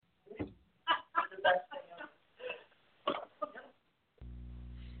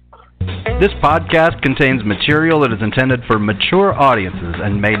This podcast contains material that is intended for mature audiences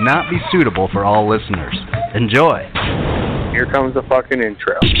and may not be suitable for all listeners. Enjoy. Here comes the fucking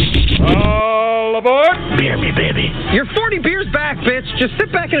intro. All aboard! Beer me, baby. You're 40 beers back, bitch. Just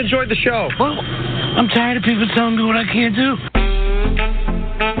sit back and enjoy the show. Well, I'm tired of people telling me what I can't do.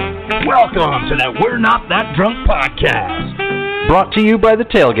 Welcome to the We're Not That Drunk podcast. Brought to you by the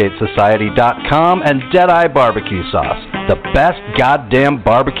TailgateSociety.com and Deadeye Barbecue Sauce, the best goddamn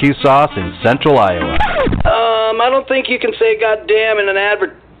barbecue sauce in Central Iowa. I don't think you can say goddamn in an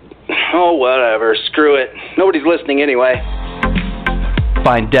advert. Oh, whatever. Screw it. Nobody's listening anyway.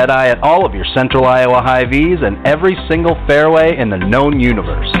 Find Deadeye at all of your Central Iowa Hy-Vees and every single fairway in the known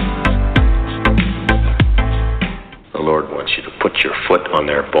universe. The Lord wants you to put your foot on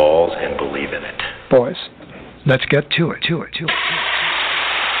their balls and believe in it. Boys, let's get to it. Here we go.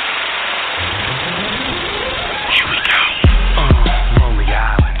 Lonely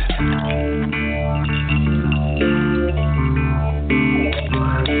Island.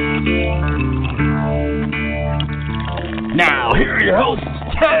 Now, here are your hosts,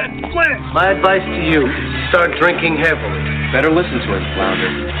 Ted Flint. My advice to you, start drinking heavily. Better listen to him,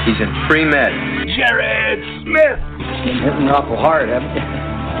 Flounder. He's in pre-med. Jared Smith. Been hitting awful hard, haven't you?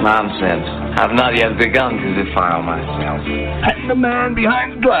 Nonsense. I've not yet begun to defile myself. And the man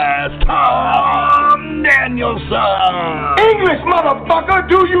behind the glass, Tom Danielson. English, motherfucker,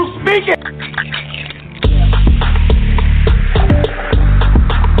 do you speak it?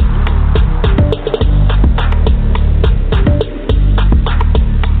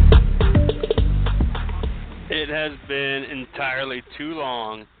 It has been entirely too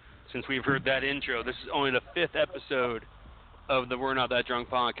long since we've heard that intro. This is only the 5th episode of the We're Not That Drunk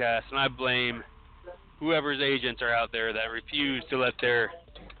podcast, and I blame whoever's agents are out there that refuse to let their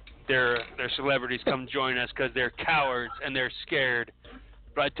celebrities come join us because they're cowards and they're scared.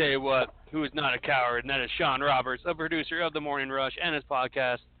 But I tell you what, who is not a coward, and that is Sean Roberts, a producer of The Morning Rush and his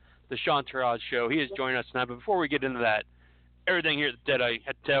podcast, The Sean Taraj Show. He is joining us tonight, but before we get into that, everything here at the Deadeye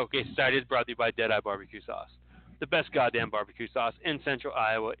at Tailgate Society is brought to you by Deadeye Barbecue Sauce. The best goddamn barbecue sauce in Central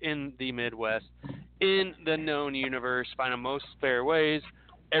Iowa, in the Midwest, in the known universe. Find them most fairways,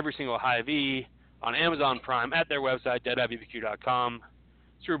 every single Hy-Vee, on Amazon Prime, at their website, deadeyebbq.com.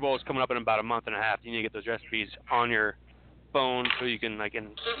 Super Bowl is coming up in about a month and a half. You need to get those recipes on your phone so you can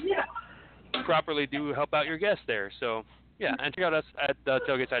properly help out your guests there. So, yeah, and check out us at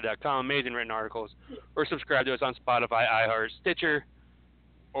tailgateside.com. Amazing written articles. Or subscribe to us on Spotify, iHeart, Stitcher,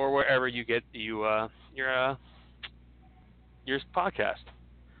 or wherever you get your podcast.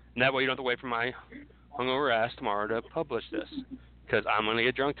 And that way you don't have to wait for my hungover ass tomorrow to publish this. Because I'm going to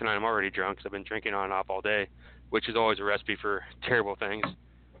get drunk tonight. I'm already drunk because I've been drinking on and off all day, which is always a recipe for terrible things.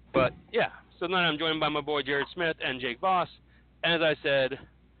 But, yeah. So tonight I'm joined by my boy Jared Smith and Jake Voss. And as I said,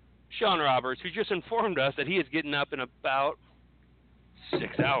 Sean Roberts, who just informed us that he is getting up in about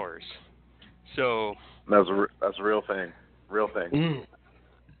 6 hours. So That's a real thing. Real thing.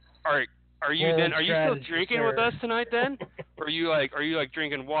 All right. Are you still drinking with us tonight then? Or are you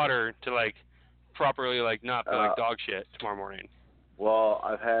drinking water to properly not feel like dog shit tomorrow morning? Well,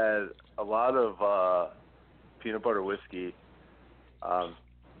 I've had a lot of peanut butter whiskey.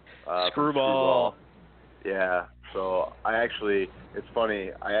 Screwball. Yeah. So it's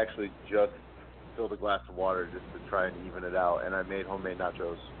funny. I actually just filled a glass of water just to try and even it out, and I made homemade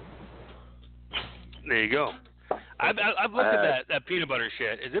nachos. There you go. I've looked at that peanut butter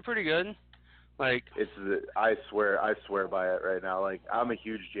shit. Is it pretty good? I swear by it right now. I'm a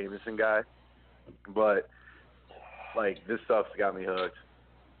huge Jameson guy, but this stuff's got me hooked.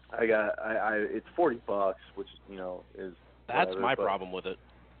 It's $40, which is that's my problem with it.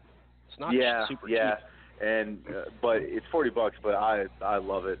 It's not super cheap. And but it's $40, but I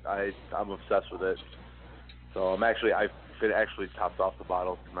love it. I'm obsessed with it. So I actually topped off the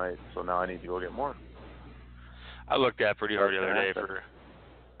bottle tonight. So now I need to go get more. I looked at pretty hard the other day for.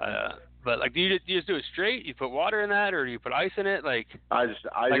 But do you just do it straight? You put water in that, or do you put ice in it? I do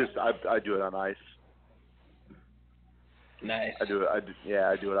it on ice. Nice. I do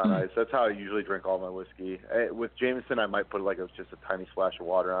it on ice. That's how I usually drink all my whiskey. With Jameson, I might put just a tiny splash of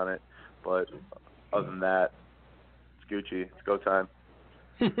water on it, but other than that, it's Gucci. It's go time.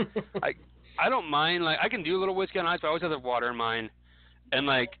 I don't mind. I can do a little whiskey on ice, but I always have the water in mine. And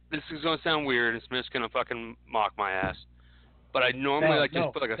this is gonna sound weird, and Smith's gonna fucking mock my ass. But I normally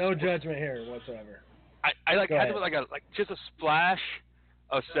just put no judgment here whatsoever. I had to put just a splash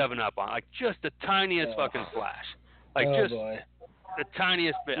of 7-Up on, just the tiniest fucking splash, the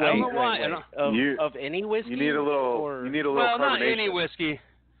tiniest bit. I don't know why. Of any whiskey? You need a little. Well, not any whiskey,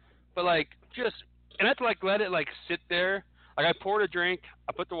 but and I have to let it sit there Like I poured a drink,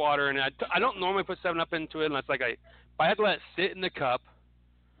 I put the water in it. I don't normally put 7-Up into it unless like I had to let it sit in the cup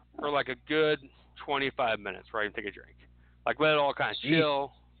for like a good 25 minutes before I can take a drink. Like let it all kind of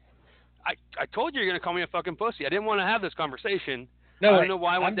chill. I told you you're gonna call me a fucking pussy. I didn't want to have this conversation. I don't know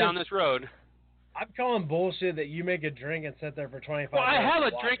why I went down this road. I'm calling bullshit that you make a drink and sit there for 25 minutes. I have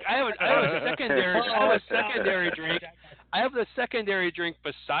a drink. I have a secondary drink. I have the secondary drink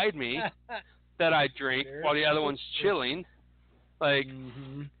beside me that I drink while the other one's chilling. Like,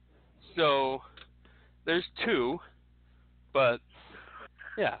 so there's two, but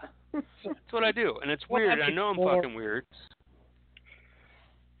yeah, that's what I do, and it's weird. I know I'm fucking weird.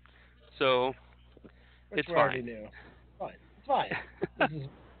 So it's fine. It's fine.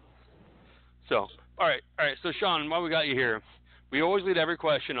 So, all right. So, Sean, while we got you here, we always lead every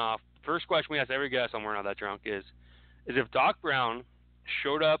question off. First question we ask every guest on We're Not That Drunk is if Doc Brown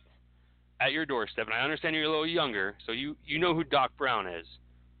showed up at your doorstep, and I understand you're a little younger, so you know who Doc Brown is,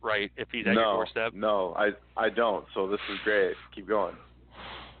 right? If he's at your doorstep. No, I don't. So this is great. Keep going.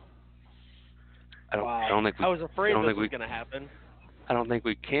 I don't think we, I was afraid this was going to happen. I don't think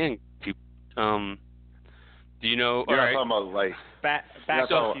we can keep. Do you know? You're all not right. talking about like back to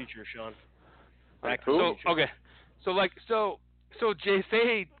the future, Sean. So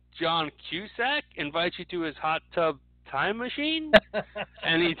say John Cusack invites you to his hot tub time machine,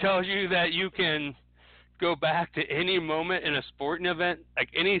 and he tells you that you can go back to any moment in a sporting event, like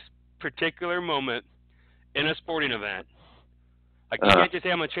any particular moment in a sporting event. Like you can't just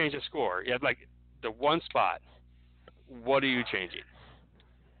say I'm gonna change the score. You have like the one spot. What are you changing?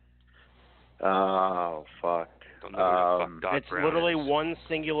 Oh fuck. It's literally one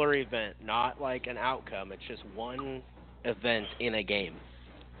singular event, not like an outcome. It's just one event in a game.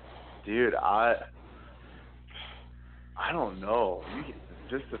 Dude, I don't know.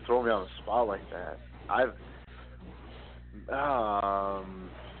 Just to throw me on the spot like that.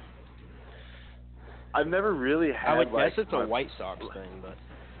 I've never really had. I would like, guess it's a White Sox thing, but.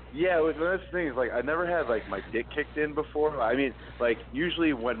 Yeah, that's the thing is, like, I never had, like, my dick kicked in before. I mean, like,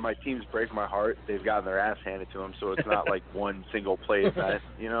 usually when my teams break my heart, they've gotten their ass handed to them, so it's not, like, one single play event,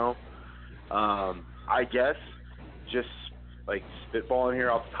 you know? I guess just, like, spitballing here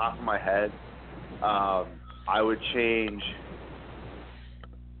off the top of my head, I would change,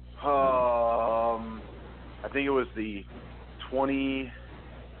 I think it was the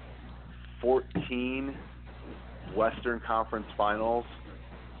 2014 Western Conference Finals.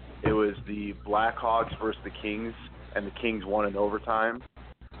 It was the Blackhawks versus the Kings, and the Kings won in overtime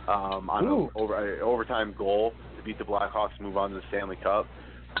on an overtime goal to beat the Blackhawks, move on to the Stanley Cup,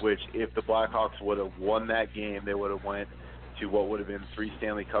 which if the Blackhawks would have won that game, they would have went to what would have been 3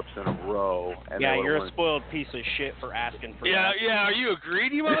 Stanley Cups in a row. And yeah, you're a spoiled piece of shit for asking for that. Yeah, are you a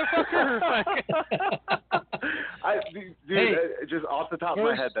greedy motherfucker? Just off the top of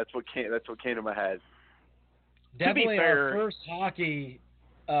my head, that's what came to my head. Definitely our first hockey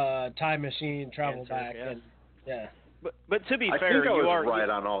time machine travel back. Yeah. And, yeah. But to be I fair, think I you was are right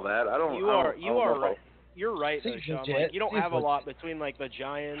on all that. You are right. You're right, though, Sean. Like, you don't have a legit. lot between like the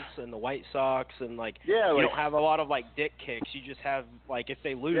Giants and the White Sox, and like you don't have a lot of like dick kicks. You just have like if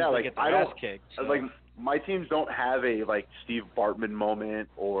they lose, they get their ass kicked. So. Like my teams don't have a like Steve Bartman moment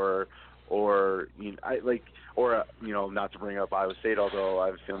or you know, not to bring up Iowa State, although I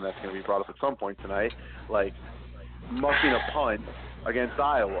have a feeling that's going to be brought up at some point tonight. Like mucking a punt against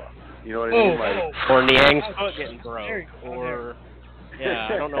Iowa. You know what I mean? Or Niang's foot getting broke. Or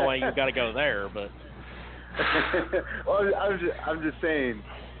I don't know why you got to go there, but. Well, I'm just saying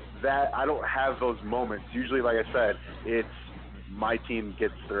that I don't have those moments. Usually, like I said, it's my team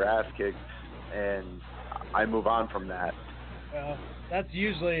gets their ass kicked, and I move on from that. Well, that's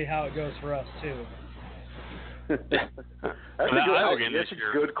usually how it goes for us too. That's a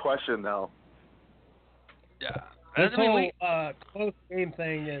good question, though. Yeah. This whole close game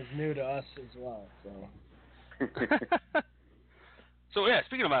thing is new to us as well. So. So yeah,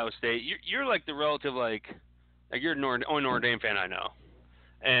 speaking of Iowa State, you're like the relative like you're the only Notre Dame fan I know,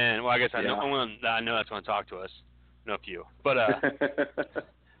 and well I guess I know that's going to talk to us. I know a few, but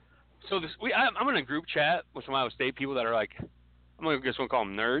so I'm in a group chat with some Iowa State people that are like I'm going to call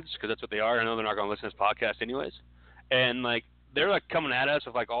them nerds because that's what they are. I know they're not going to listen to this podcast anyways, and like they're like coming at us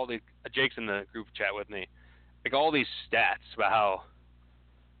with like all the Jake's in the group chat with me, like all these stats about how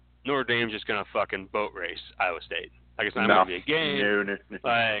Notre Dame's just going to fucking boat race Iowa State. Like it's not going to be a game. No.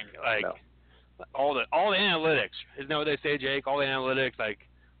 Like all the analytics. Isn't that what they say, Jake? All the analytics. Like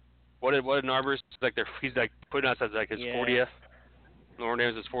what did Narbers like? He's like putting us as like his 40th. Notre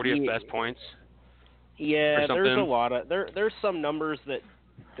Dame's his 40th best points. Yeah, there's a lot of there's some numbers that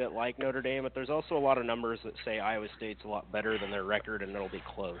that like Notre Dame, but there's also a lot of numbers that say Iowa State's a lot better than their record, and it'll be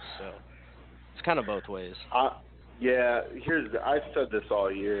close. So it's kind of both ways. Yeah, I've said this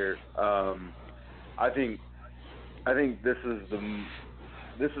all year. I think this is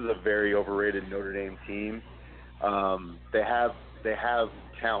a very overrated Notre Dame team. They have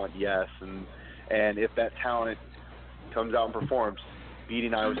talent, yes, and if that talent comes out and performs,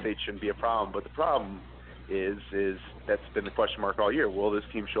 beating Iowa State shouldn't be a problem. But the problem is that's been the question mark all year. Will this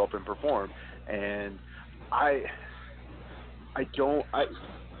team show up and perform? And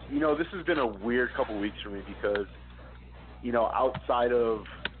this has been a weird couple weeks for me because, outside of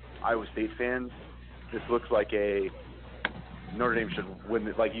Iowa State fans, this looks like a Notre Dame should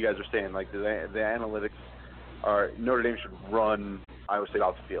win. Like you guys are saying, like the analytics are Notre Dame should run Iowa State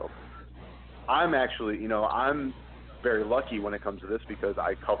off the field. I'm actually, I'm very lucky when it comes to this because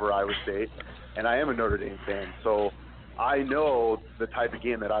I cover Iowa State and I am a Notre Dame fan. So I know the type of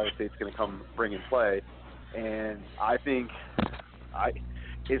game that Iowa State's going to come bring and play, and I think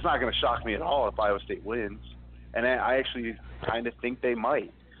it's not going to shock me at all if Iowa State wins, and I actually kind of think they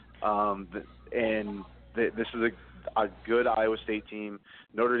might. This is a good Iowa State team.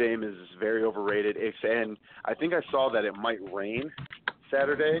 Notre Dame is very overrated, and I think I saw that it might rain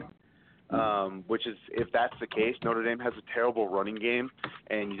Saturday, which is, if that's the case, Notre Dame has a terrible running game,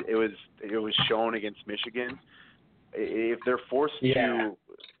 and it was shown against Michigan. If they're forced if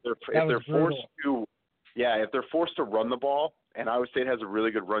they're forced to run the ball, and Iowa State has a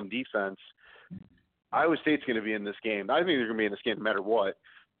really good run defense, Iowa State's going to be in this game. I think they're going to be in this game no matter what.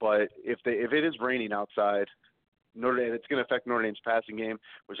 But if it is raining outside, Notre Dame, it's going to affect Notre Dame's passing game,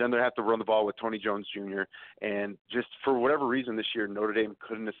 which then they have to run the ball with Tony Jones Jr. And just for whatever reason this year, Notre Dame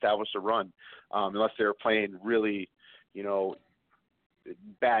couldn't establish a run unless they were playing really,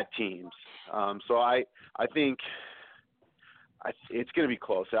 bad teams. So I think it's going to be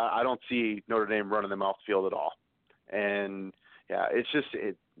close. I don't see Notre Dame running them off the field at all. And yeah, it's just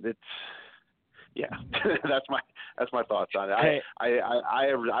that's my thoughts on it. Hey.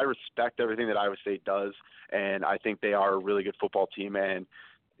 I respect everything that Iowa State does, and I think they are a really good football team. And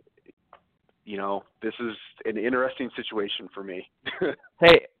this is an interesting situation for me.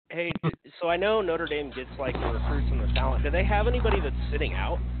 Hey, so I know Notre Dame gets like the recruits and the talent. Do they have anybody that's sitting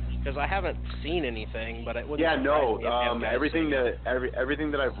out? Because I haven't seen anything, but it wouldn't. Yeah, no. Everything that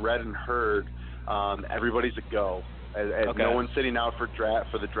I've read and heard, everybody's a go. Okay. No one's sitting out for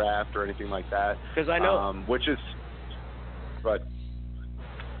the draft or anything like that. Because I know, which is, but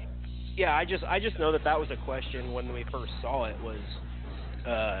yeah, I just know that was a question when we first saw it. Was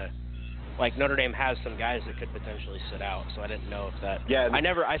like Notre Dame has some guys that could potentially sit out, so I didn't know if that. Yeah.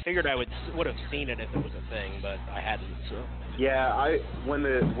 I figured I would have seen it if it was a thing, but I hadn't. So. Yeah, when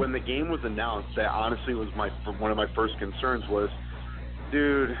the game was announced, that honestly was one of my first concerns was,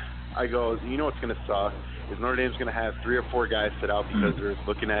 dude, I go, what's gonna suck is Notre Dame's gonna have 3 or 4 guys sit out because they're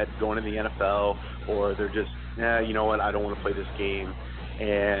looking at going to the NFL, or they're just, you know what, I don't want to play this game,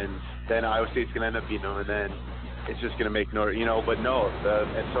 and then Iowa State's gonna end up beating them, and then it's just gonna make Notre, but no.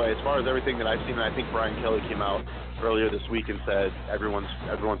 And so as far as everything that I've seen, I think Brian Kelly came out earlier this week and said everyone's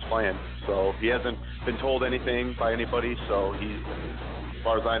playing. So he hasn't been told anything by anybody. So as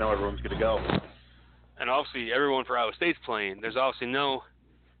far as I know, everyone's gonna go. And obviously, everyone for Iowa State's playing. There's obviously no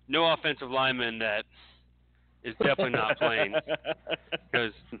offensive lineman that is definitely not playing,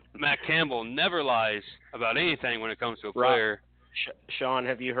 because Matt Campbell never lies about anything when it comes to a player. Sean,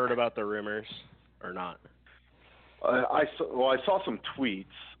 have you heard about the rumors or not? I saw some tweets,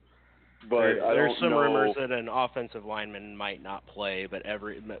 but there's some rumors that an offensive lineman might not play, but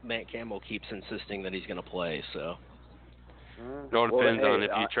Matt Campbell keeps insisting that he's going to play. So it all depends on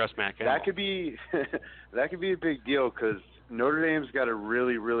if you trust Matt Campbell. That could be a big deal because Notre Dame's got a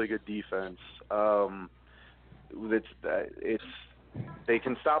really, really good defense. They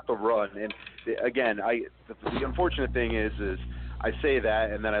can stop the run, and again, the unfortunate thing is I say that,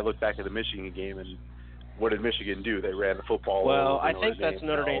 and then I look back at the Michigan game, and what did Michigan do? They ran the football. Well, I think that's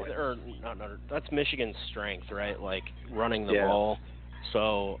Notre Dame, or not Notre. That's Michigan's strength, right? Like running the ball.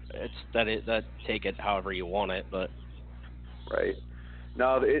 So that take it however you want it, but right.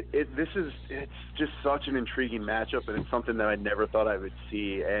 No, it's just such an intriguing matchup, and it's something that I never thought I would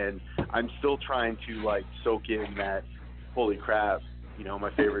see, and I'm still trying to soak in that. Holy crap!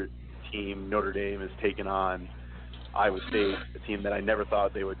 My favorite team, Notre Dame, is taking on Iowa State, a team that I never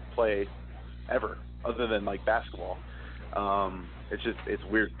thought they would play ever, other than basketball. It's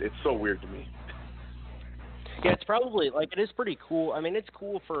weird. It's so weird to me. Yeah, it's probably it is pretty cool. I mean, it's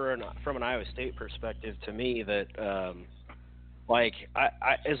cool from an Iowa State perspective to me that Like,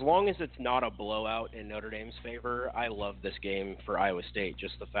 I as long as it's not a blowout in Notre Dame's favor, I love this game for Iowa State.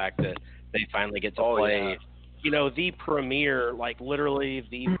 Just the fact that they finally get to play, the premier, like literally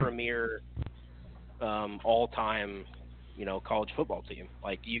the premier all-time, college football team.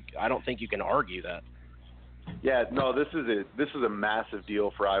 Like, I don't think you can argue that. Yeah, no, this is a massive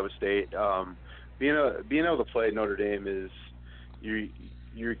deal for Iowa State. Being able to play Notre Dame is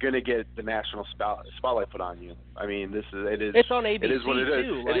you're going to get the national spotlight put on you. I mean, it's on ABC it is what it is.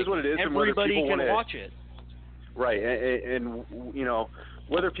 too. It is what it is. Everybody can watch it. Right, and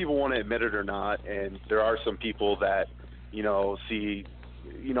whether people want to admit it or not, and there are some people that see.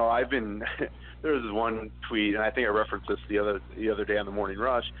 I've been there was one tweet, and I think I referenced this the other day on the Morning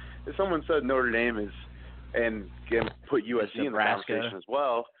Rush. If someone said Notre Dame is and put USC in the conversation as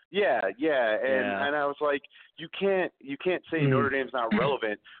well. Yeah, and I was like, you can't say Notre Dame's not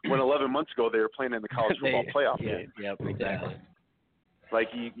relevant when 11 months ago they were playing in the college football playoff game. Yep, exactly. Like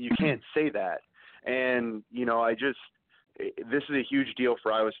you can't say that, and this is a huge deal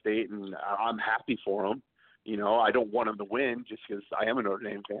for Iowa State, and I'm happy for them. I don't want them to win just because I am a Notre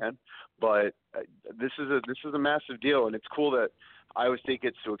Dame fan, but this is a massive deal, and it's cool that Iowa State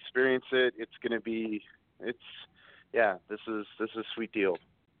gets to experience it. It's going to be. This is a sweet deal.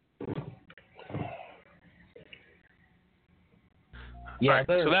 Yeah. Right,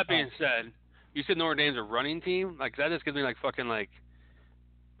 so that being said, you said Notre Dame's a running team. Like that just gives me like fucking like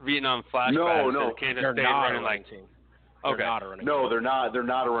Vietnam flashbacks. No, Kansas they're State not running a running team. Okay. They're not a running no, team. they're not. They're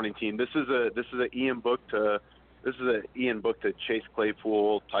not a running team. This is an Ian Book to Chase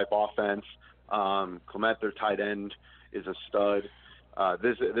Claypool type offense. Clement, their tight end, is a stud.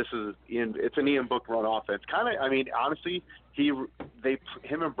 This is Ian. It's an Ian Book run offense. Kind of. I mean, honestly, him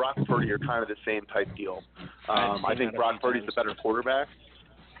and Brock Purdy are kind of the same type deal. I think Brock Purdy's the better quarterback,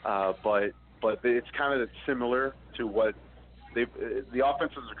 but it's kind of similar to what the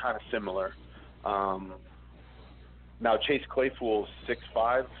offenses are kind of similar. Now Chase Claypool's 6'5"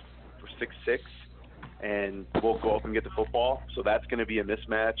 or 6'6", and will go up and get the football. So that's going to be a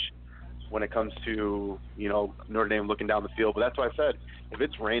mismatch when it comes to Notre Dame looking down the field. But that's why I said if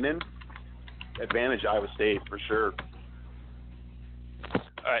it's raining, advantage Iowa State for sure.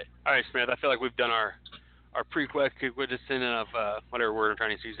 All right, Smith. I feel like we've done our prerequisite of whatever word I'm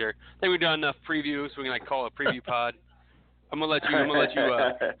trying to use there. I think we've done enough previews, so we can call it a preview pod. I'm gonna let you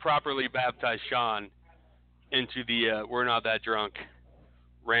properly baptize Sean into the we're not that drunk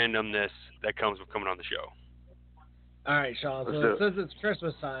randomness that comes with coming on the show. All right, Sean. So since it's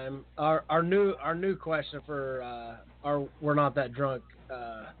Christmas time, our new question for our we're not that drunk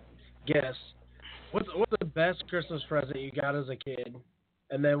guests. What's the best Christmas present you got as a kid,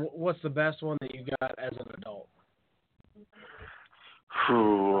 and then what's the best one that you got as an adult?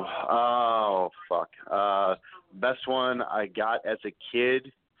 Oh fuck. Best one I got as a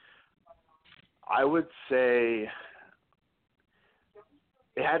kid, I would say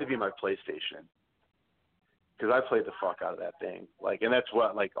it had to be my PlayStation. Because I played the fuck out of that thing, and that's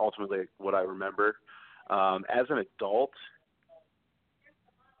what, ultimately what I remember. As an adult,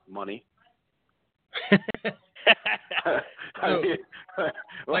 money.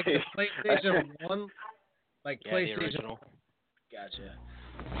 Like the PlayStation 1, PlayStation. The original. Gotcha.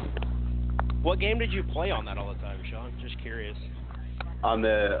 What game did you play on that all the time, Sean? Just curious. On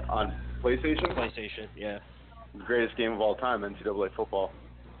PlayStation? PlayStation, yeah. The greatest game of all time, NCAA football.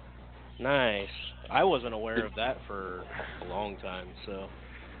 Nice. I wasn't aware of that for a long time, so.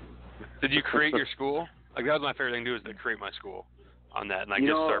 Did you create your school? That was my favorite thing to do, is to create my school on that, and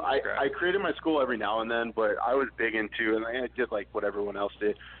just start from scratch. I created my school every now and then, but I was big into, and I did what everyone else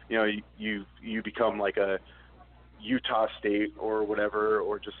did. You become a Utah State or whatever,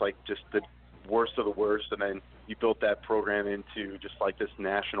 or just the worst of the worst, and then you built that program into just this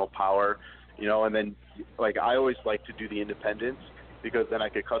national power, and then I always like to do the independents because then I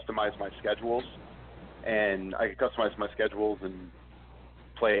could customize my schedules, and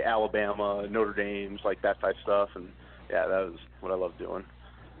play Alabama, Notre Dame's, that type stuff, and yeah, that was what I loved doing.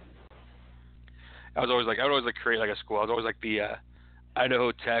 I would always create a school. I was always the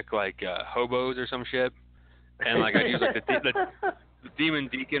Idaho Tech hobos or some shit, and I'd use the Demon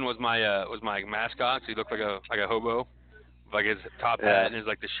Deacon was my mascot. So he looked like a hobo, with his top hat and his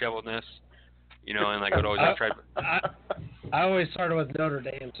disheveledness, and I would always try. I always started with Notre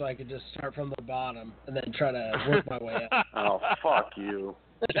Dame, so I could just start from the bottom and then try to work my way up. Oh, fuck you.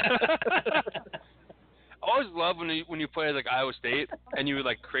 I always love when you play Iowa State and you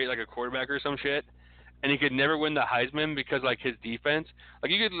would create a quarterback or some shit, and he could never win the Heisman because his defense.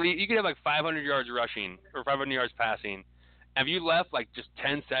 You could have 500 yards rushing or 500 yards passing, and if you left just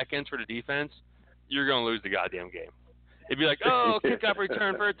 10 seconds for the defense, you're gonna lose the goddamn game. It'd be like, oh, kickoff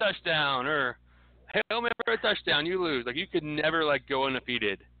return for a touchdown, or Hail Mary for a touchdown, you lose. Like, you could never, like, go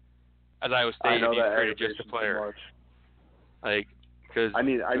undefeated as Iowa State if you created just a player. Like, because I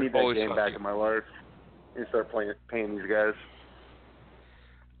need that game back in my life. And start paying these guys.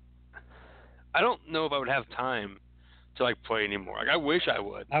 I don't know if I would have time to, like, play anymore. Like, I wish I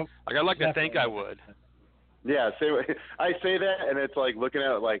would. Like, I'd like to think I would. Yeah, I say that, and it's like looking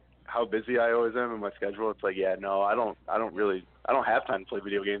at like how busy I always am in my schedule. It's like, yeah, no, I don't have time to play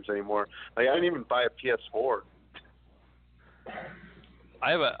video games anymore. Like, I didn't even buy a PS4.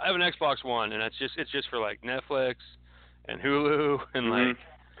 I have an Xbox One, and it's just for like Netflix and Hulu and like.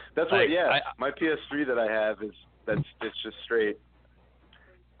 That's like, my PS3 that I have it's just straight.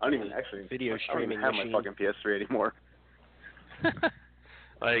 I don't even video streaming have my fucking PS3 anymore.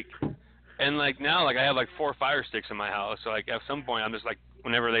 Like, and like now, like I have like 4 Fire Sticks in my house. So like at some point, I'm just like,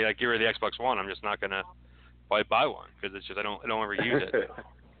 whenever they like give her the Xbox One, I'm just not gonna probably buy one because it's just I don't ever use it.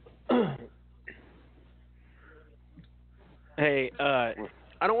 Hey, I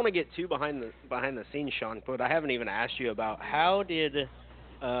don't want to get too behind the scenes, Sean, but I haven't even asked you about how did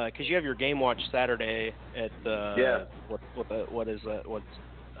because you have your game watch Saturday at the what is that?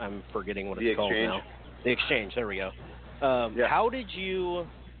 I'm forgetting what it's called now. The Exchange. There we go. How did you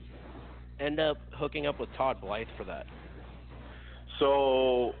end up hooking up with Todd Blythe for that?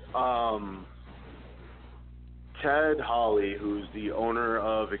 So, Ted Hawley, who's the owner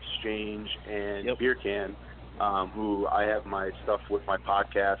of Exchange and Beer Can, who I have my stuff with my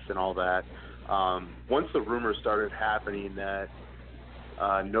podcast and all that. Once the rumors started happening that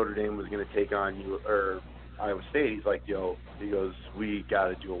Notre Dame was going to take on Iowa State, he's like, yo, he goes, we got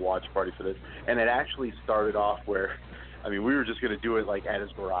to do a watch party for this. And it actually started off where, I mean, we were just going to do it like at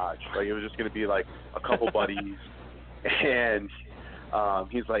his garage. Like, it was just going to be like a couple buddies. And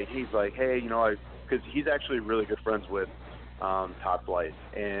he's like, hey, you know, because he's actually really good friends with Todd Blythe.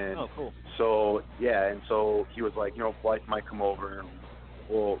 And cool. So, yeah, and so he was like, you know, Blythe might come over and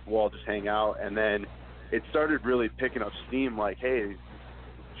we'll all just hang out. And then it started really picking up steam, like, hey,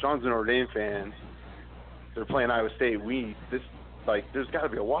 Sean's a Notre Dame fan. They're playing Iowa State. There's got to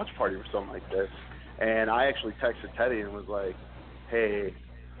be a watch party or something like this. And I actually texted Teddy and was like, hey,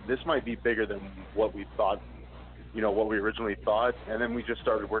 this might be bigger than what we thought, you know, what we originally thought. And then we just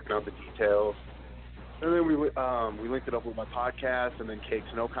started working out the details. And then we linked it up with my podcast, and then Cake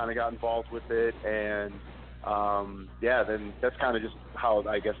Snow kind of got involved with it. And, then that's kind of just how,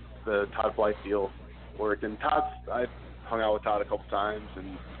 I guess, the Todd Blythe deal worked. And I've hung out with Todd a couple times,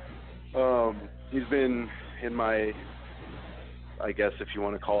 and he's been in my, I guess if you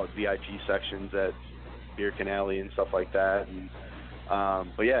want to call it, VIP sections at Beer Can Alley and stuff like that. And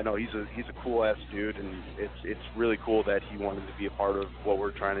but yeah, no, he's a cool ass dude, and it's really cool that he wanted to be a part of what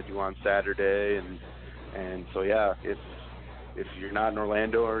we're trying to do on Saturday. And so yeah, if you're not in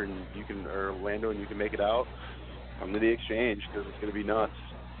Orlando and you can make it out, come to the Exchange because it's gonna be nuts.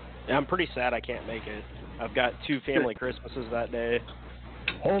 Yeah, I'm pretty sad I can't make it. I've got 2 family Christmases that day.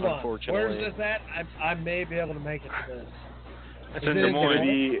 Hold on. Where's this at? I may be able to make it to this. It's in Des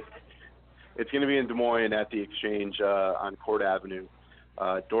Moines. It's going to be in Des Moines at the Exchange on Court Avenue.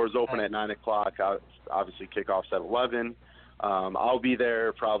 Doors open at 9 o'clock. Obviously, kickoff's at 11. I'll be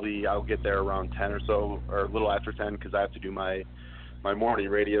there probably. I'll get there around 10 or so, or a little after 10, because I have to do my morning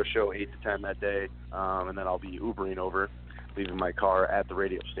radio show 8 to 10 that day, and then I'll be Ubering over, leaving my car at the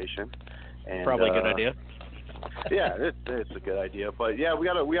radio station. And, probably a good idea. Yeah, it's a good idea. But yeah, we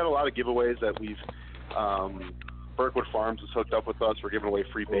got a lot of giveaways that we've. Berkwood Farms is hooked up with us. We're giving away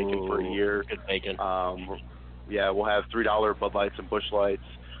free bacon for a year. Good bacon. We'll have $3 Bud Lights and Busch Lights.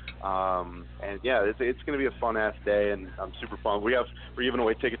 And yeah, it's going to be a fun ass day, and I'm super pumped. We're giving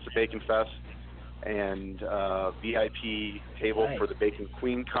away tickets to Bacon Fest and VIP table for the Bacon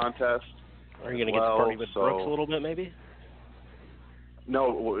Queen contest. Are you going to get to party with Brooks a little bit, maybe?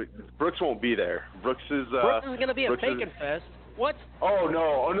 No, Brooks won't be there. Brooks is going to be a Bacon Fest. What? Oh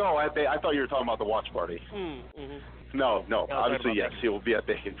no! I thought you were talking about the watch party. Mm-hmm. No. Obviously, yes, he will be at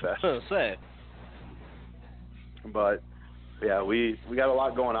Bacon Fest. Say. But yeah, we got a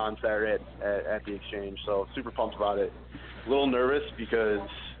lot going on Saturday at the Exchange, so super pumped about it. A little nervous because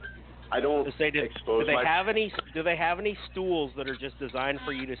I don't expose. Do they have any stools that are just designed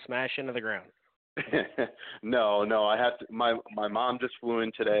for you to smash into the ground? No. I have to. My mom just flew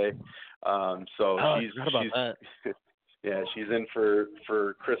in today, so she's. Yeah, she's in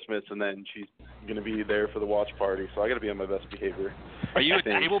for Christmas, and then she's gonna be there for the watch party. So I gotta be on my best behavior. Are you a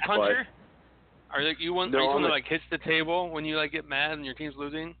table puncher? Are you one that like hits the table when you like get mad and your team's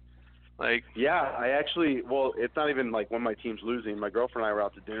losing? Like. Yeah, I actually. Well, it's not even like when my team's losing. My girlfriend and I were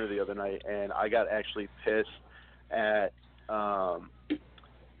out to dinner the other night, and I got actually pissed at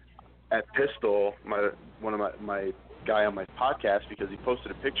Pistol, one of my guy on my podcast, because he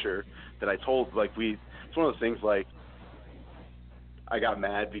posted a picture that I told, it's one of those things, like, I got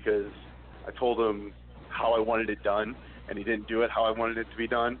mad because I told him how I wanted it done, and he didn't do it how I wanted it to be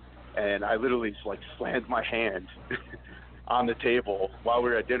done, and I literally just, slammed my hand on the table while we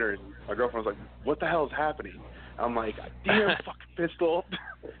were at dinner, and my girlfriend was like, what the hell is happening? I'm like, damn fucking Pistol.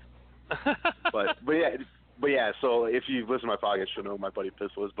 but yeah, so if you listen to my podcast, you'll know who my buddy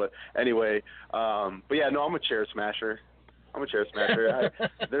Pistol is. But anyway, I'm a chair smasher.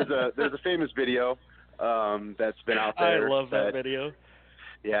 There's a famous video that's been out there. I love that video.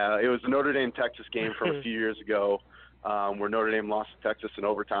 Yeah, it was the Notre Dame-Texas game from a few years ago, where Notre Dame lost to Texas in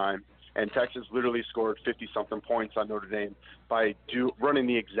overtime, and Texas literally scored 50-something points on Notre Dame by running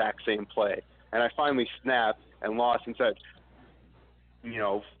the exact same play. And I finally snapped and lost and said,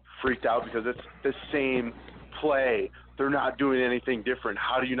 freaked out because it's the same play. They're not doing anything different.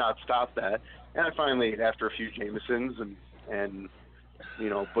 How do you not stop that? And I finally, after a few Jamesons and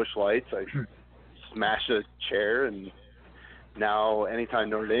Busch Lights, I smashed a chair, and now anytime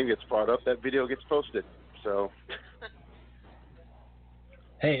Notre Dame gets brought up, that video gets posted. So,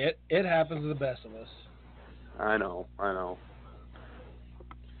 hey, it happens to the best of us. I know.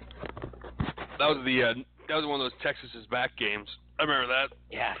 That was one of those Texas's back games. I remember that.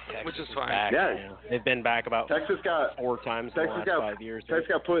 Yeah, Texas which is fine. Back, yeah, they've been back about Texas got 4 times in the last 5 years. Texas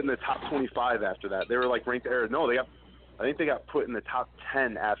got put in the top 25 after that. They were ranked there. No, I think they got put in the top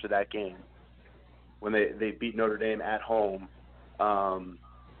 10 after that game when they beat Notre Dame at home, in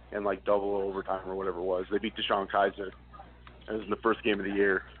double overtime or whatever it was. They beat Deshaun Kaiser. It was in the first game of the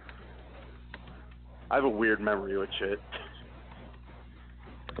year. I have a weird memory with shit.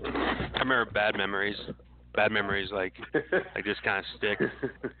 I remember bad memories. Bad memories just kind of stick,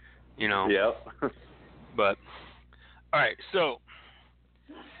 Yep. But all right, so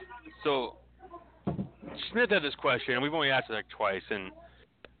Smith had this question, and we've only asked it twice, and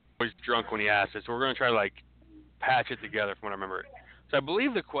I was drunk when he asked it, so we're going to try to patch it together from what I remember. So I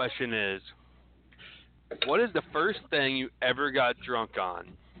believe the question is, what is the first thing you ever got drunk on?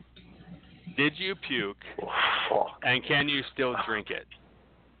 Did you puke? And can you still drink it?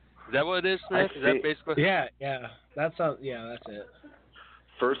 Is that what it is, Smith? Is that basically? Yeah. That's it.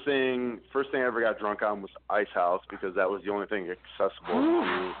 First thing I ever got drunk on was Ice House, because that was the only thing accessible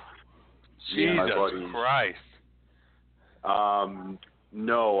to Jesus Christ.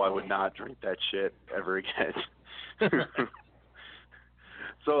 No, I would not drink that shit ever again.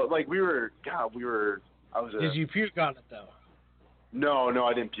 So Did you puke on it though? No,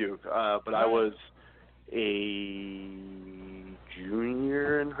 I didn't puke. But I was a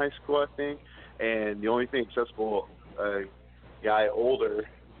junior in high school, I think, and the only thing accessible, a guy older.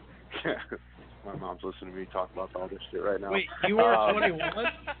 My mom's listening to me talk about all this shit right now. Wait, you were 21?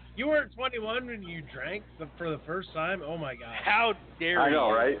 You were 21 when you drank for the first time? Oh my God! How dare you? I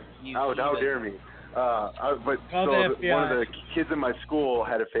know, right? How dare me? One of the kids in my school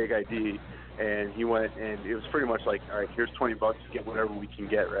had a fake ID, and he went, and it was pretty much all right, here's $20 to get whatever we can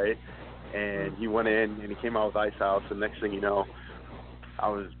get, right? And he went in, and he came out with Ice House, and next thing you know, I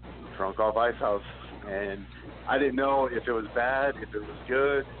was drunk off Ice House, and I didn't know if it was bad, if it was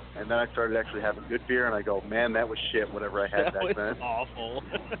good, and then I started actually having good beer, and I go, man, that was shit, whatever I had back then. That was awful.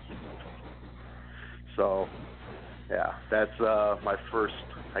 So, yeah, that's my first,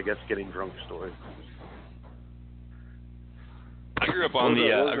 I guess, getting drunk story. I grew up on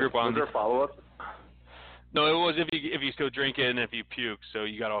Was there a follow-up? No, it was if you still drink it and if you puke, so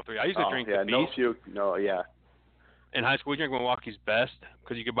you got all three. I used to drink the Beast. No puke, no, yeah. In high school, we drank Milwaukee's Best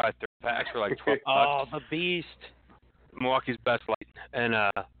because you could buy 30 packs for like $12. Oh, the Beast. Milwaukee's Best Light, and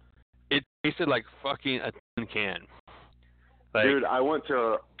it tasted like fucking a tin can. Dude, I went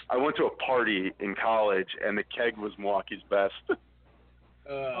to a party in college, and the keg was Milwaukee's Best.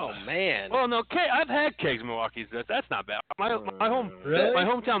 Oh man. Well, no, I've had kegs of Milwaukee's Best. That's not bad. My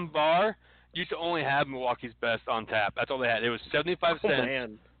hometown bar used to only have Milwaukee's Best on tap. That's all they had. It was 75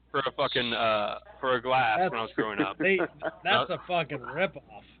 cents for a fucking for a glass when I was growing up. That's a fucking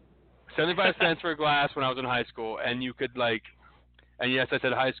ripoff. 75 cents for a glass when I was in high school, and you could and yes, I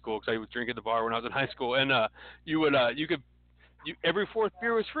said high school because I would drink at the bar when I was in high school, and every fourth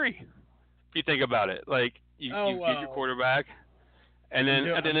beer was free. If you think about it, you get your quarterback, and then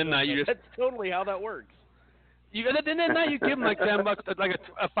at the end of the night you just. That's totally how that works. At the end of the night you give them like $10, like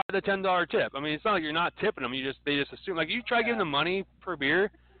a $5 to $10 tip. I mean, it's not like you're not tipping them. They just assume you try giving them money per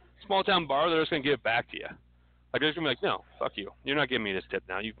beer, small town bar, they're just gonna give it back to you. They're just gonna be like, no, fuck you. You're not giving me this tip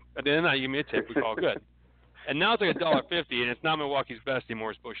now. At the end of the night you give me a tip, we call it good. And now it's like $1.50, and it's not Milwaukee's Best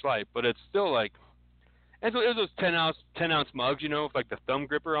anymore, it's Busch Light, but it's still And so it was those 10 ounce mugs, with like the thumb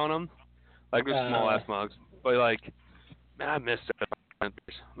gripper on them, like those small ass mugs. But like, man, I missed it. I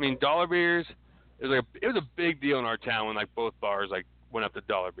mean, dollar beers. It was a big deal in our town when like both bars like went up to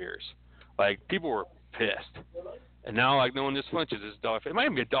dollar beers. Like people were pissed, and now like no one just flinches. It's $1. It might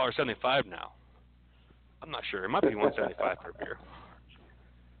even be $1.75 now. I'm not sure. It might be $1.75 per beer.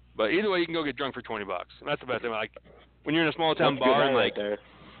 But either way, you can go get drunk for $20. And that's the best thing. Like when you're in a small town bar and like,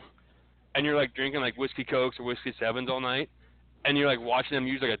 and you're like drinking like whiskey Cokes or whiskey Sevens all night, and you're like watching them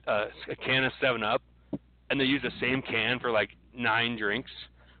use like a can of 7-Up, and they use the same can for like 9 drinks.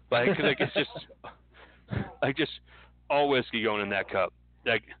 Like, cause like it's just all whiskey going in that cup.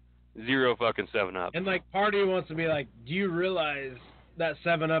 Like 0 fucking 7-Up. And like party wants to be like, do you realize that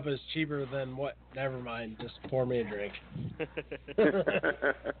 7-Up is cheaper than what? Never mind, just pour me a drink.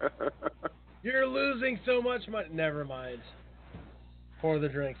 You're losing so much money. Never mind. Pour the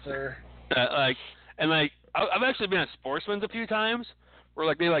drink, sir. I've actually been at Sportsman's a few times where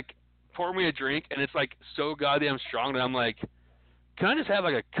like they like pour me a drink and it's like so goddamn strong that I'm like, can I just have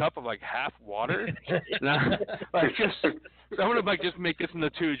like a cup of like half water? And I want to like just make this into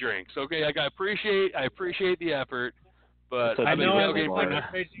 2 drinks. Okay, like I appreciate the effort, but I know I'm a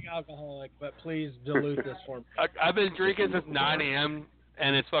raging alcoholic, but please dilute this for me. I've been drinking since 9 a.m.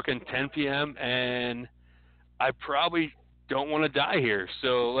 and it's fucking 10 p.m. and I probably don't want to die here,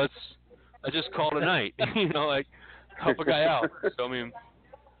 so let's just call it a night. Like help a guy out. So I mean,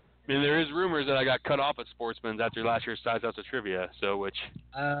 there is rumors that I got cut off at Sportsman's after last year's Size House of Trivia. So which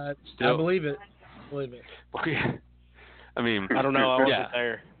I believe it. I mean, I don't know. I wasn't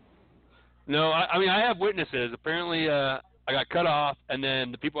there. No, I mean I have witnesses. Apparently, I got cut off, and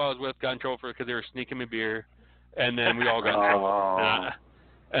then the people I was with got in trouble because they were sneaking me beer, and then we all got in trouble.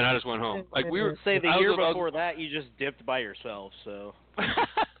 And I just went home. Like we were. Say the year before that, you just dipped by yourself. So.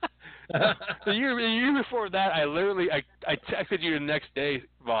 The year before that, I texted you the next day,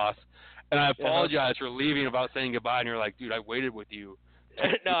 boss, and I apologized for leaving without saying goodbye. And you're like, dude, I waited with you.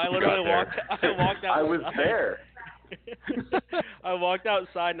 No, I literally walked out. I was there. I walked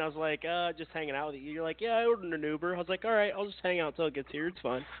outside and I was like, just hanging out with you. You're like, yeah, I ordered an Uber. I was like, all right, I'll just hang out until it gets here. It's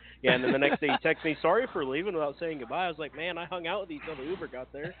fine. Yeah, and then the next day you text me, sorry for leaving without saying goodbye. I was like, man, I hung out with you until the Uber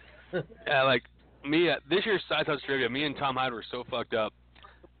got there. Yeah, like me, this year's Size House Trivia, me and Tom Hyde were so fucked up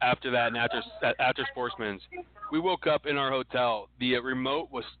after that and after Sportsman's. We woke up in our hotel. The remote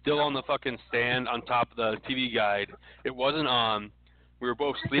was still on the fucking stand on top of the TV guide. It wasn't on. We were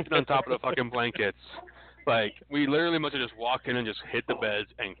both sleeping on top of the fucking blankets. Like, we literally must have just walked in and just hit the beds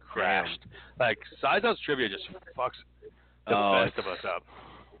and crashed. Like, Size House Trivia just fucks the best of us up.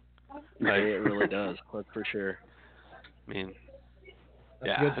 Like, it really does. That's for sure. I mean,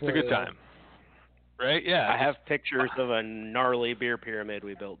 it's a good time. Right? Yeah. I have pictures of a gnarly beer pyramid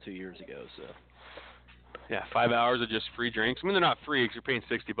we built 2 years ago, so. Yeah, 5 hours of just free drinks. I mean, they're not free because you're paying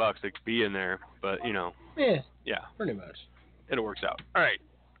 $60 to be in there, but, Yeah. Pretty much. It works out. All right.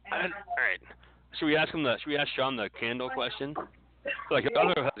 Should we ask Sean the candle question? Like, I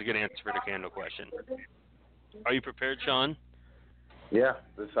don't know has a good answer for the candle question. Are you prepared, Sean? Yeah,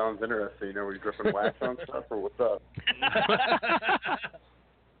 this sounds interesting. Are we dripping wax on stuff, or what's up?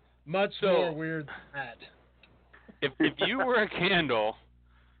 Much more weird than that. If you were a candle,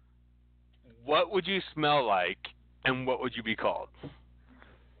 what would you smell like, and what would you be called?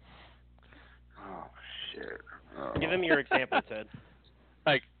 Oh, shit. Give him your example, Ted.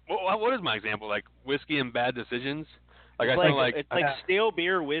 Like, what is my example? Like whiskey and bad decisions? Like it's I feel like it's like stale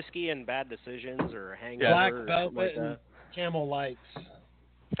beer, whiskey, and bad decisions, or hangover. Black or velvet like and Camel Lights.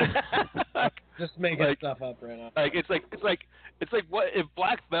 Just making stuff up right now. Like it's like what if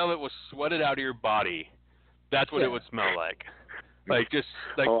Black Velvet was sweated out of your body? That's what it would smell like. Like just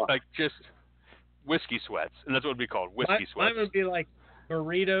whiskey sweats, and that's what it would be called, whiskey sweats. Mine would be like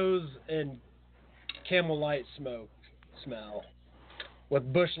burritos and Camel Light smoke smell.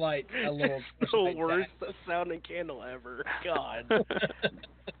 With Bush Light, a little Bush Light. The worst sounding candle ever. God.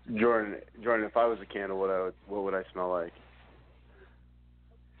 Jordan, if I was a candle, what would I smell like?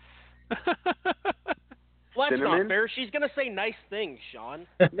 Well, that's cinnamon? not fair. She's gonna say nice things, Sean.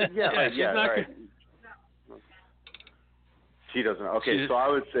 Yeah, right. She doesn't. Okay, so I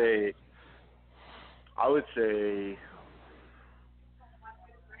would say,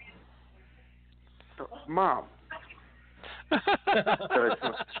 Mom.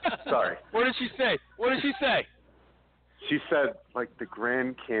 Sorry. What did she say? She said, like, the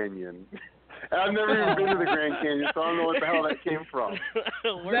Grand Canyon. I've never even been to the Grand Canyon, so I don't know what the hell that came from.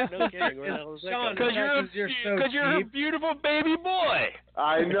 Where the hell is that? Sean, because you're a beautiful baby boy.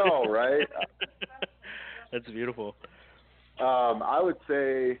 I know, right? That's beautiful. I would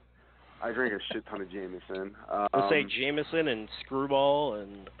say I drink a shit ton of Jameson. Let's say Jameson and Screwball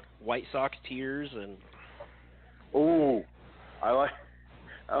and White Sox Tears and. Oh, I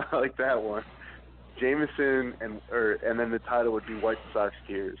like that one. Jameson and then the title would be White Sox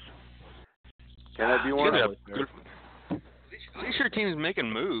Tears. Can that be one? At least your team's making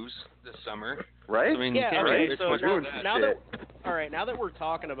moves this summer, right? I mean, yeah. You can't Okay. really So now that. now that we're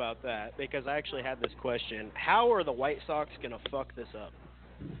talking about that, because I actually had this question: how are the White Sox gonna fuck this up?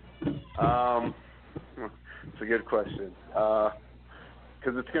 It's a good question.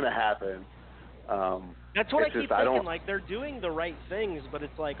 Because it's gonna happen. That's what I keep thinking. Like, they're doing the right things, but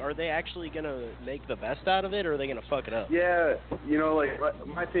it's like, are they actually gonna make the best out of it, or are they gonna fuck it up? Yeah, like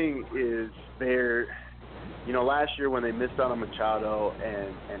my thing is last year when they missed out on Machado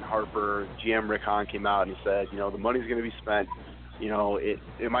and Harper, GM Rick Hahn came out and he said, the money's going to be spent.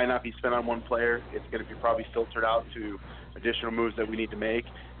 It might not be spent on one player. It's going to be probably filtered out to additional moves that we need to make.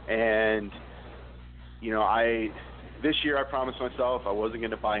 And, this year I promised myself I wasn't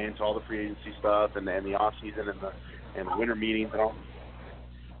going to buy into all the free agency stuff and the off season and the winter meetings and all.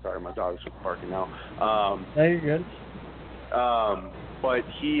 Sorry, my dog's barking now. No, you're good. But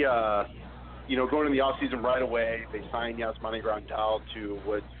he, going in the offseason right away, they signed Yasmani Grandal to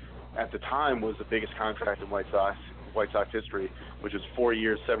what at the time was the biggest contract in White Sox history, which was 4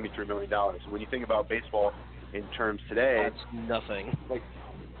 years, $73 million. So when you think about baseball in terms today, that's nothing. Like,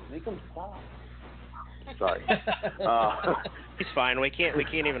 make them stop. Sorry. He's fine. We can't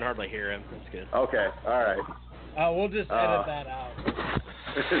even hardly hear him. That's good. Okay. All right. We'll just edit that out.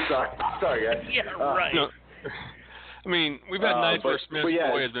 Sorry, guys. Yeah, right. No. I mean, we've had nights where Smith's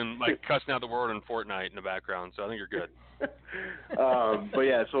boy has been cussing out the word in Fortnite in the background, so I think you're good.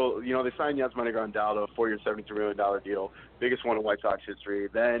 So they signed Yasmani Grandal to a 4-year, $73 million deal, biggest one in White Sox history.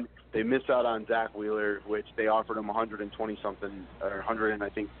 Then they missed out on Zach Wheeler, which they offered him 120 something, or 100, and I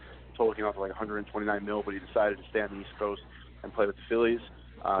think total came out to like 129 mil, but he decided to stay on the East Coast and play with the Phillies,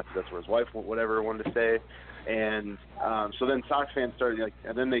 because that's where his wife, whatever, wanted to stay. And so then Sox fans started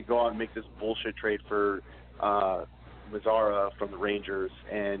and then they go out and make this bullshit trade for Mazzara from the Rangers,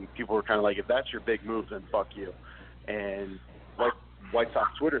 and people were kind of like, if that's your big move, then fuck you. And White Sox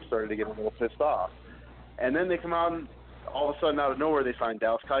Twitter started to get a little pissed off. And then they come out and all of a sudden out of nowhere they signed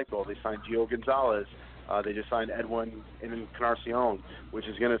Dallas Keuchel, they signed Gio Gonzalez, they just signed Edwin Encarnacion, which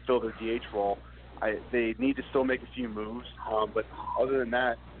is going to fill their DH role. They need to still make a few moves, but other than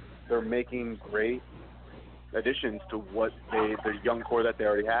that, they're making great additions to the young core that they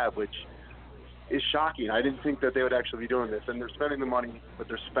already have, which is shocking. I didn't think that they would actually be doing this, and they're spending the money, but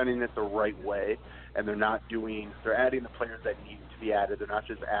they're spending it the right way, and they're adding the players that need to be added. They're not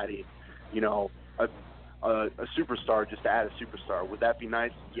just adding, a superstar just to add a superstar. Would that be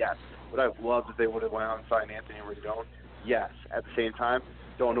nice? Yes. Would I have loved if they would have went out and signed Anthony Rendon? Yes. At the same time,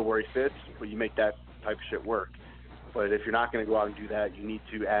 don't know where he fits, but you make that type of shit work. But if you're not going to go out and do that, you need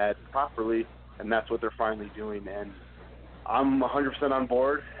to add properly, and that's what they're finally doing. And I'm 100% on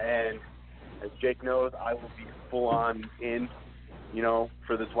board, and as Jake knows, I will be full on in,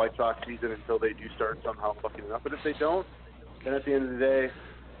 for this White Sox season until they do start somehow fucking it up. But if they don't, then at the end of the day,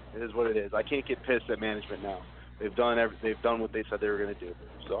 it is what it is. I can't get pissed at management now. They've done what they said they were going to do.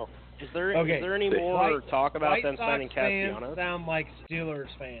 So is there any more talk about them signing Castellanos? Fans sound like Steelers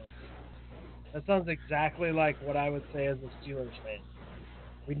fans. That sounds exactly like what I would say as a Steelers fan.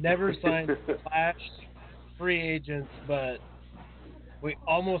 We never signed flash free agents, but we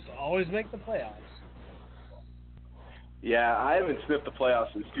almost always make the playoffs. Yeah, I haven't sniffed the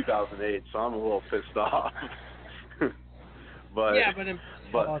playoffs since 2008, so I'm a little pissed off. But in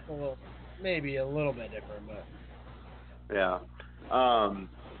playoffs maybe a little bit different, but yeah.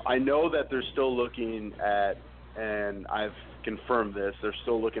 I know that they're still looking at, and I've confirmed this, they're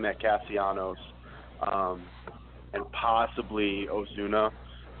still looking at Castellanos, and possibly Ozuna,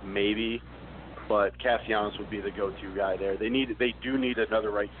 maybe, but Castellanos would be the go-to guy there. They do need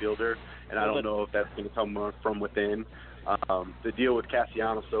another right fielder, and I don't know if that's going to come from within. The deal with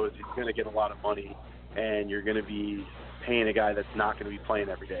Castellanos, though, is he's going to get a lot of money, and you're going to be paying a guy that's not going to be playing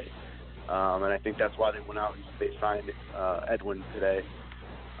every day. And I think that's why they went out and they signed Edwin today.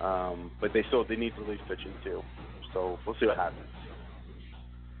 But they need relief pitching too. So we'll see what happens.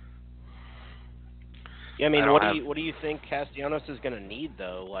 Yeah, I mean, what do you think Castellanos is going to need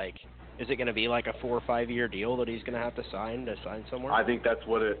though? Like, is it going to be like a 4 or 5 year deal that he's going to have to sign somewhere? I think that's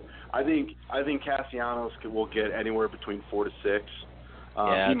what it. I think Castellanos will get anywhere between 4 to 6.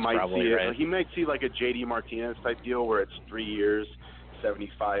 He might see right. He might see like a JD Martinez type deal where it's 3 years,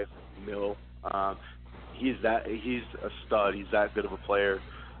 75 mil. He's a stud. He's that good of a player.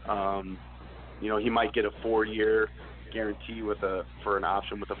 He might get a 4 year, guarantee for an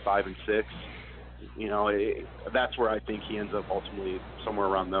option with a 5 and 6. That's where I think he ends up ultimately somewhere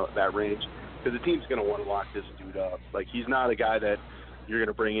around that range, because the team's going to want to lock this dude up. Like, he's not a guy that you're going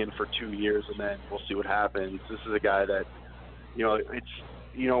to bring in for 2 years and then we'll see what happens. This is a guy that,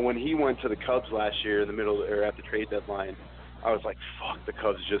 when he went to the Cubs last year in the middle or at the trade deadline, I was like, fuck, the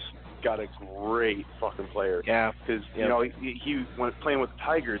Cubs just got a great fucking player. Yeah. Because, he went playing with the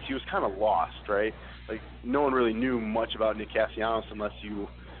Tigers, he was kind of lost, right? Like, no one really knew much about Nick Castellanos unless you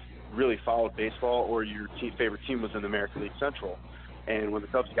really followed baseball or your favorite team was in the American League Central. And when the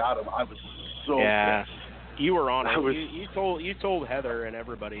Cubs got him, I was so pissed. You were on it. You told Heather and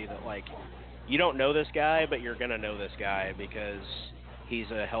everybody that, like, you don't know this guy, but you're going to know this guy because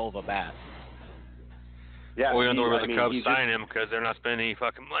he's a hell of a bat. Yeah, we don't know where the Cubs sign him because they're not spending any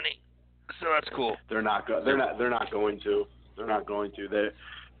fucking money. So that's cool. They're not going to. They're not going to.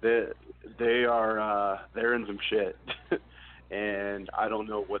 They are they're in some shit. And I don't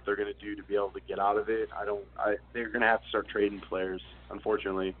know what they're going to do to be able to get out of it. They're going to have to start trading players,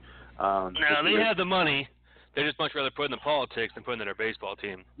 unfortunately. Now, they have the money. They just much rather put in the politics than put in their baseball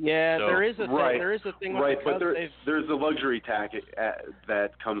team. Yeah, so, there is a thing. There is a thing with the Cubs. But there's a luxury tax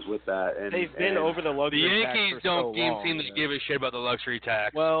that comes with that. And, they've been over the luxury tax. The Yankees don't seem to give a shit about the luxury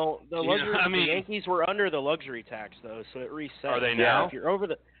tax. Well, the Yankees were under the luxury tax though, so it reset. Are they now? If you're over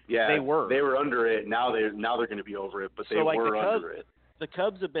the, yeah, they were. They were under it. Now they're going to be over it, but they were under it. The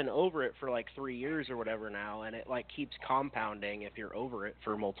Cubs have been over it for like 3 years or whatever now, and it like keeps compounding if you're over it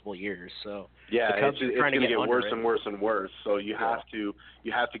for multiple years. So yeah, the Cubs it's going to get worse and worse and worse. So you have to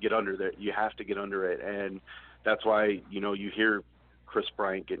get under there. You have to get under it, and that's why you hear Chris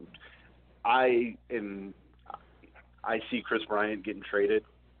Bryant getting. I see Chris Bryant getting traded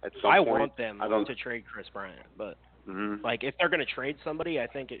at some point. I want them to trade Chris Bryant, but. Mm-hmm. Like, if they're going to trade somebody, I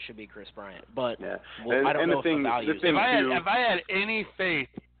think it should be Chris Bryant. But yeah. I don't know if the value is. If I had any faith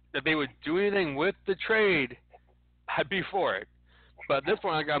that they would do anything with the trade, I'd be for it. But at this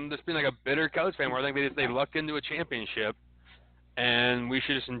point, I'm just being like a bitter Cubs fan where I think they lucked into a championship, and we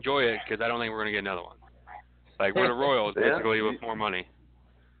should just enjoy it because I don't think we're going to get another one. Like, we're the Royals, basically, with more money.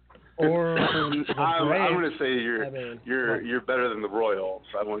 Or I'm going to say you're better than the Royals.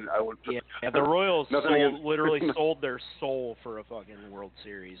 I wouldn't put the Royals literally sold their soul for a fucking World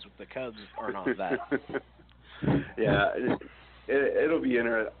Series. The Cubs are not that. Yeah, it'll be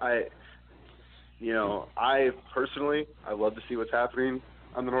interesting. I personally, I love to see what's happening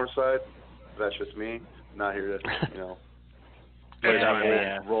on the north side. That's just me. I'm not here to play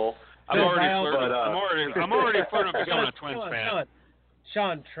that role. I'm already flirting with becoming a Twins fan.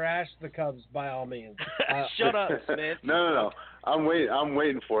 Sean, trash the Cubs by all means. Shut up, Smith. No. I'm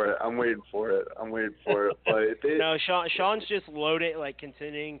waiting for it. But no, Sean's just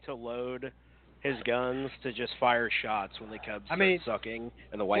continuing to load his guns to just fire shots when the Cubs start sucking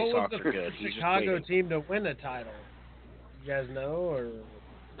and the White Sox are good. He's Chicago team to win a title. You guys know, or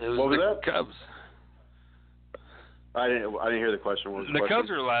it was what was the that? Cubs. I didn't hear the question. What was the question? Cubs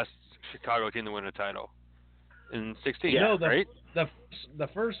were the last Chicago team to win a title in '16. Yeah, right? The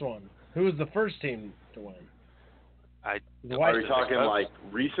first one. Who was the first team to win? Are you talking like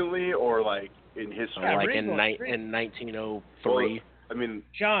recently or like in history? Like in 1903. Well, I mean,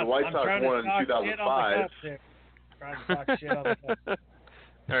 Sean, the White Sox won in 2005. Trying to talk shit on the Cubs.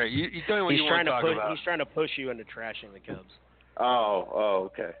 All right, you tell me what you want to talk about. He's trying to push you into trashing the Cubs. Oh,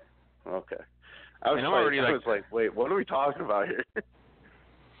 okay. I was like, wait, what are we talking about here?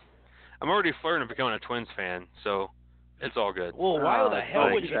 I'm already flirting with becoming a Twins fan, so it's all good. Well, why the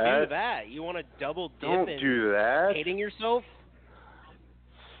hell would you do that? You want to double dip hating yourself?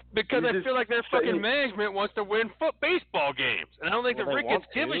 Because I feel like their fucking management wants to win baseball games, and I don't think the Ricketts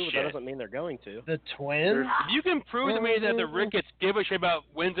give a shit. That doesn't mean they're going to. The Twins? If you can prove to me that the Ricketts give a shit about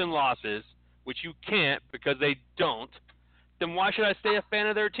wins and losses, which you can't because they don't, then why should I stay a fan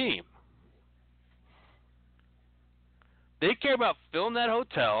of their team? They care about filling that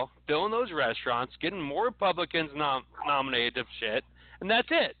hotel, filling those restaurants, getting more Republicans nominated to shit, and that's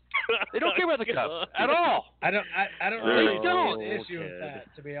it. They don't care about the Cubs at all. I don't really see an issue with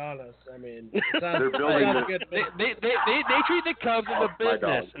that, to be honest. I mean, they're building they treat the Cubs as a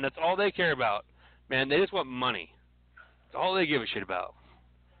business, and that's all they care about. Man, they just want money. That's all they give a shit about.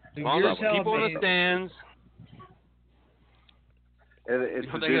 People in the stands. And it's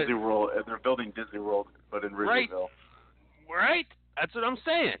Disney World, and they're building Disney World, but in Ridgeville. Right? That's what I'm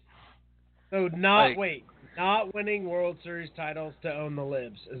saying. So not winning World Series titles to own the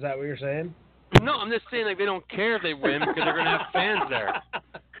libs. Is that what you're saying? No, I'm just saying they don't care if they win because they're going to have fans there.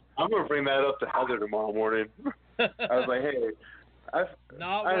 I'm going to bring that up to Heather tomorrow morning. I was like, hey,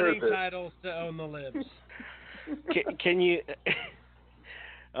 not winning titles to own the libs. Can you?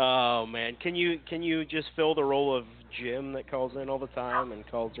 Oh man, can you just fill the role of Jim that calls in all the time and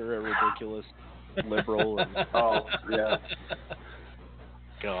calls her a ridiculous liberal? And... Oh yeah.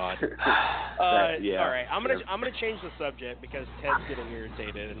 God. Yeah. All right, I'm gonna change the subject because Ted's getting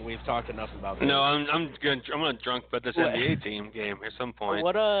irritated, and we've talked enough about this. No, I'm gonna drunk bet this NBA team game at some point.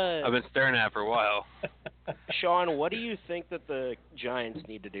 I've been staring at it for a while. Sean, what do you think that the Giants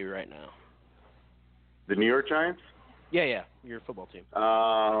need to do right now? The New York Giants? Yeah, your football team.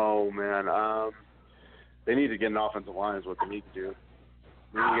 Oh man, they need to get an offensive line is what they need to do.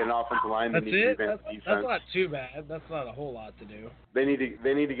 They need to get an offensive line. They need to revamp defense. That's not too bad. That's not a whole lot to do. They need to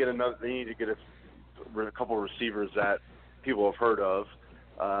get a couple of receivers that people have heard of.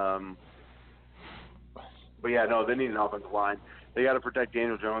 But yeah, no, they need an offensive line. They got to protect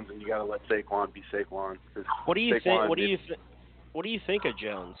Daniel Jones, and you got to let Saquon be Saquon. What do you think? What do you think of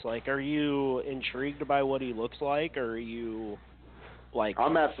Jones? Like, are you intrigued by what he looks like, or are you like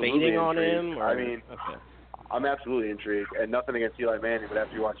I'm absolutely fading on intrigued. him? Or? I mean, okay. I'm absolutely intrigued, and nothing against Eli Manning, but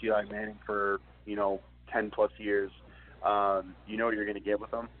after you watch Eli Manning for 10 plus years, you know what you're going to get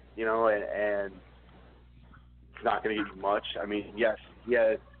with him, and it's not going to give you much. I mean, yes,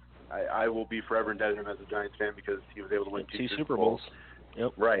 I will be forever indebted to him as a Giants fan because he was able to win two Super Bowls.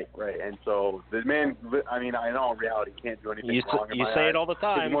 Yep. Right. And so the man, I mean, I know in reality he can't do anything wrong. You say it all the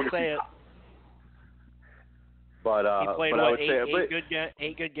time. You say it. But he played but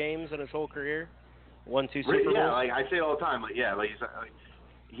eight good games in his whole career. Won 2 Super Bowls. Yeah, like I say it all the time.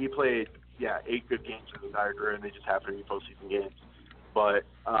 He played 8 good games in his entire career, and they just happen to be postseason games. But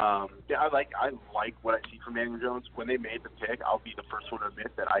I like what I see from Daniel Jones. When they made the pick, I'll be the first one to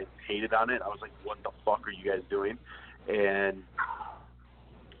admit that I hated on it. I was like, "What the fuck are you guys doing?" And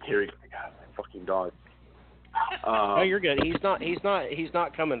here he goes, God, my fucking dog. No, you're good. He's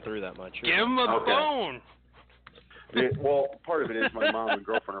not coming through that much. Give him a bone. Well, part of it is my mom and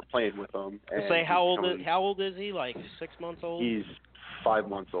girlfriend are playing with him. And say how old is he? Like 6 months old? He's 5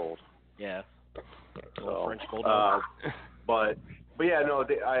 months old. Yeah. So, French bulldog. But yeah, no.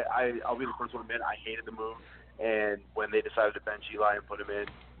 I'll be the first one to admit I hated the move, and when they decided to bench Eli and put him in,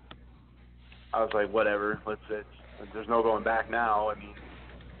 I was like, whatever. There's no going back now. I mean,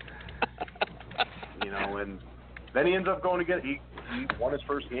 and then he ends up going to get. He won his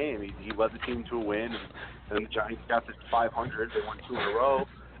first game. He led the team to a win, and then the Giants got to 500. They won 2 in a row.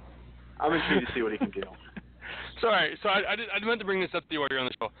 I'm intrigued to see what he can do. Sorry, so I meant to bring this up to you while you're on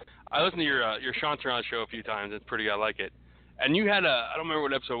the show. I listened to your Sean Turner show a few times. It's pretty good. I like it. And you had I don't remember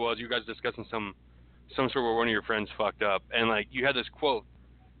what episode it was. You guys discussing some sort where one of your friends fucked up, and like you had this quote.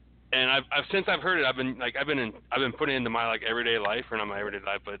 And I've since I've heard it, I've been putting it into my like everyday life, or not my everyday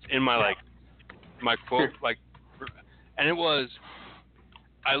life, but it's in my like my quote like, and it was,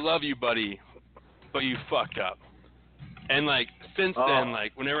 "I love you, buddy, but you fucked up." And like since then,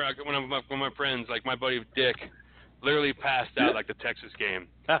 like when I'm with my friends, like my buddy Dick, literally passed out like the Texas game,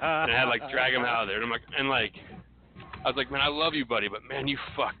 and I had like drag him out of there. And I'm like, I was like, man, I love you, buddy, but man, you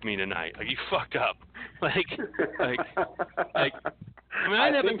fucked me tonight. Like you fucked up. Like. I mean, I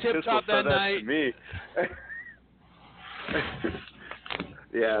never tip top that night. To me.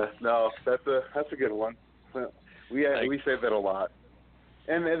 Yeah, no, that's a good one. We say that a lot,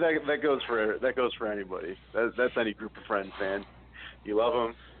 and that goes for anybody. That's any group of friends, man. You love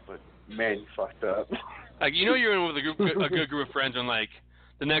them, but man, you fucked up. Like you're in with a good group of friends, and like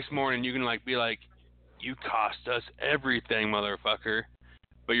the next morning you can like be like, you cost us everything, motherfucker.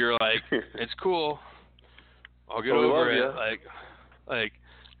 But you're like, it's cool. I'll get over it.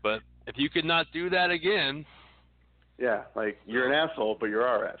 But if you could not do that again. Yeah, like you're an asshole, but you're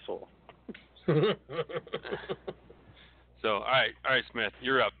our asshole. So, all right, Smith,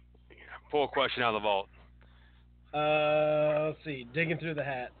 you're up. Pull a question out of the vault. Let's see, digging through the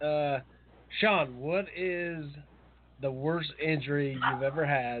hat. Sean, what is the worst injury you've ever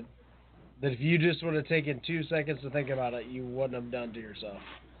had that if you just would have taken 2 seconds to think about it, you wouldn't have done to yourself?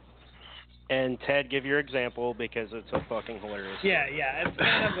 And Ted, give your example because it's a fucking hilarious. Yeah, it's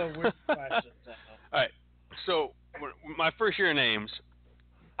kind of a weird question. So. All right, so my first year in Ames,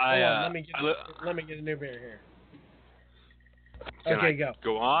 let me get a new beer here. Okay, go.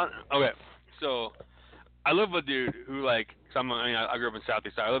 Go on. Okay, so I live with a dude who I grew up in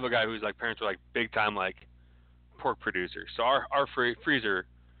Southeast. I live with a guy whose like parents were like big time like pork producers. So our freezer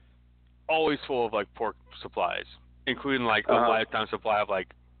always full of like pork supplies, including like a lifetime supply of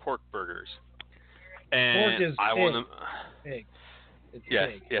like pork burgers. And pork is pig. It's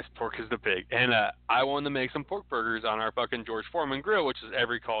pig. Yes, pork is the pig. And I wanted to make some pork burgers on our fucking George Foreman grill, which is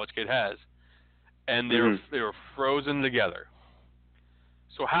every college kid has. And they were frozen together.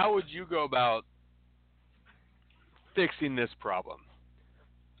 So how would you go about fixing this problem.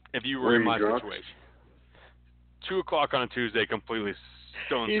 If you were in my situation. 2 o'clock on a Tuesday, completely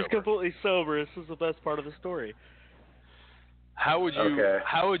stone sober. He's completely sober. This is the best part of the story. How would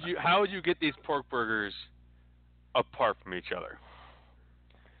you get these pork burgers apart from each other?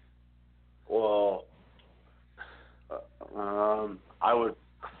 Well, I would.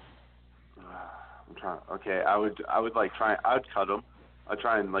 I would like try. I'd cut them. I'd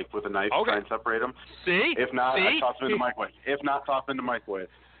try and like with a knife try and separate them. See? If not, I'd toss them in the microwave. Toss them in the microwave.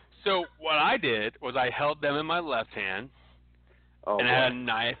 So what I did was I held them in my left hand, and I had a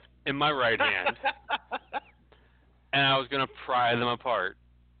knife in my right hand, and I was gonna pry them apart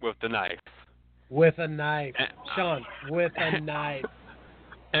with the knife. With a knife, Sean. With a knife.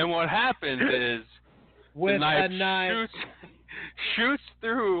 And what happens is the knife shoots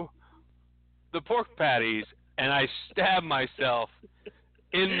through the pork patties, and I stab myself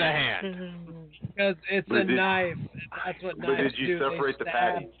in the hand. Because it's a knife. That's what knives do. But did you separate the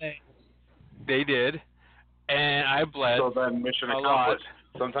patties? They did, and I bled. So then mission accomplished.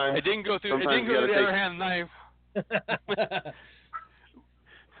 Sometimes it didn't go through. It didn't go through the other hand knife.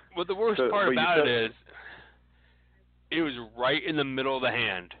 But the worst part about it is, it was right in the middle of the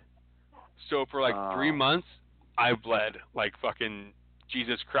hand. So for like 3 months, I bled like fucking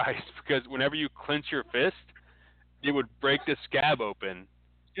Jesus Christ, because whenever you clench your fist, it would break the scab open.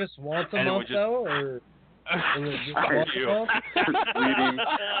 Just once a month, though, or was it just once a month? Bleeding.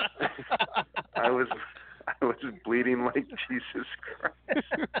 I was just bleeding like Jesus Christ.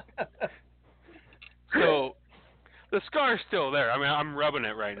 So the scar's still there. I mean, I'm rubbing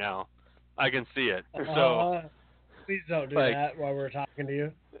it right now. I can see it. So please don't do that while we're talking to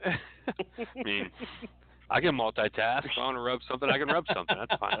you. I mean, I can multitask. If I want to rub something, I can rub something.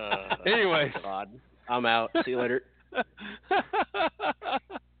 That's fine. Anyways. God. I'm out. See you later.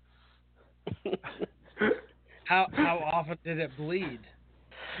 How often did it bleed?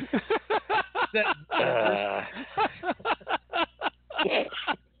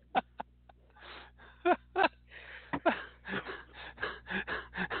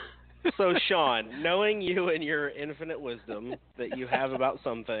 So, Sean, knowing you and your infinite wisdom that you have about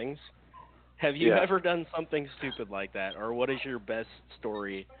some things, have you ever done something stupid like that? Or what is your best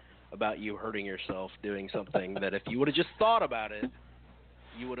story about you hurting yourself doing something that if you would have just thought about it,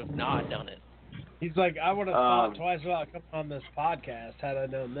 you would have not done it? He's like, I would have thought twice about coming on this podcast had I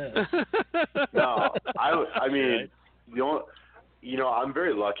known this. No, I mean, I'm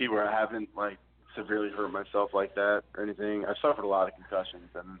very lucky where I haven't like severely hurt myself like that or anything. I suffered a lot of concussions,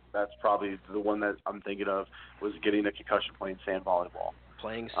 and that's probably the one that I'm thinking of was getting a concussion playing sand volleyball.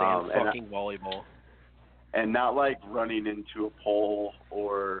 Playing sand volleyball. And not like running into a pole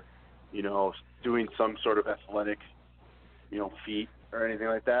or, doing some sort of athletic, feat or anything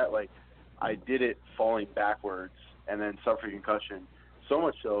like that. Like, I did it falling backwards and then suffered a concussion, so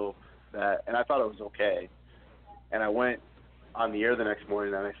much so that, and I thought it was okay. And I went on the air the next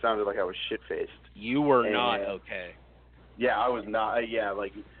morning and I sounded like I was shit-faced. You were not okay. Yeah, I was not.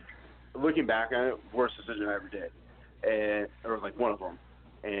 Like, looking back on it, worst decision I ever did. Or like one of them.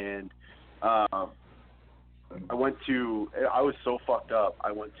 And I was so fucked up.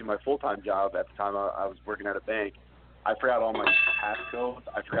 I went to my full-time job at the time. I was working at a bank. I forgot all my passcodes.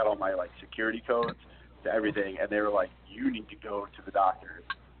 I forgot all my security codes to everything. And they were like, you need to go to the doctor.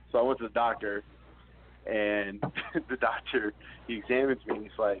 So I went to the doctor, and the doctor, he examines me, and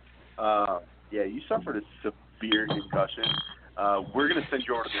he's like, yeah, you suffered a severe concussion. We're going to send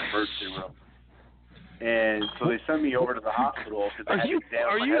you over to the emergency room. And so they sent me over to the hospital. Are you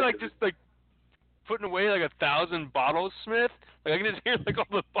just putting away 1,000 bottles, Smith? I can just hear all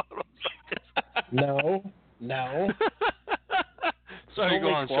the bottles. No. Sorry, go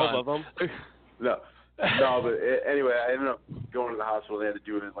on, 12 Sean. of them. No, but anyway, I ended up going to the hospital. They had to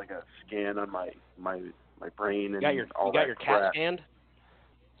do a scan on my brain and all that. You got your crap. CAT scanned?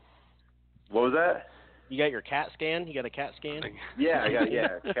 What was that? You got your CAT scan? You got a CAT scan? Yeah, I got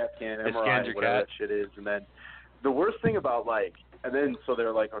CAT scan, MRI, whatever that shit is. And then the worst thing about and then so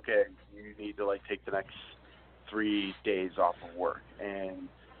they're like, okay, you need to take the next 3 days off of work. And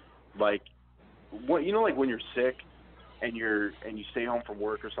when you're sick and you stay home from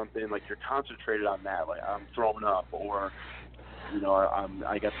work or something, you're concentrated on that. I'm throwing up or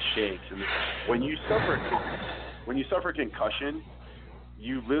I got the shakes. And when you suffer concussion,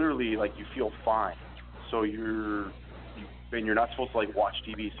 you literally you feel fine. So you're not supposed to watch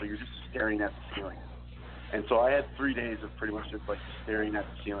TV, so you're just staring at the ceiling. And so I had 3 days of pretty much just staring at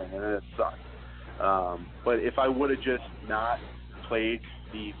the ceiling, and it sucked. But if I would have just not played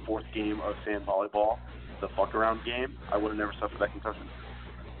the 4th game of sand volleyball, the fuck around game, I would have never suffered that concussion.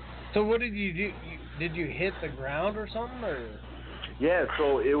 So what did you do? Did you hit the ground or something, or? Yeah,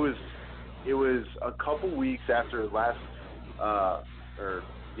 so it was a couple weeks after last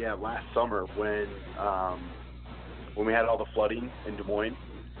summer when we had all the flooding in Des Moines.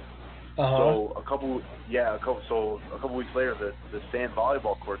 So a couple weeks later, the sand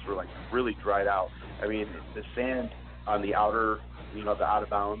volleyball courts were like really dried out. I mean, the sand on the outer, the out of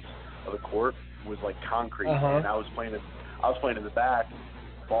bounds of the court was like concrete, and I was playing in the back.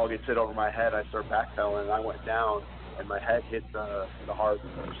 Ball gets hit over my head. I start backpedaling, and I went down, and my head hit the hard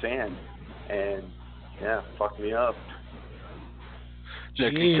sand, and fucked me up.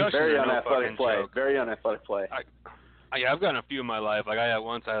 Very unathletic play. Joke. Very unathletic play. I've gotten a few in my life. Like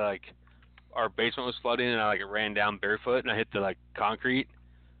our basement was flooding, and I ran down barefoot, and I hit the concrete,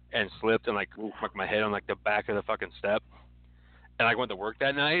 and slipped, and fucked my head on the back of the fucking step. And I went to work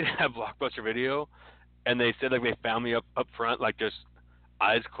that night at Blockbuster Video, and they said they found me up front, just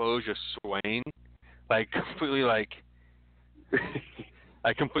eyes closed, just swaying, completely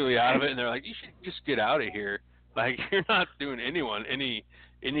completely out of it. And they're like, "You should just get out of here. You're not doing anyone any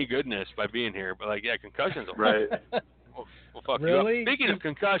goodness by being here." But concussions will will fuck you up. Speaking of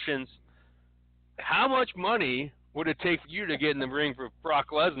concussions, how much money would it take for you to get in the ring for Brock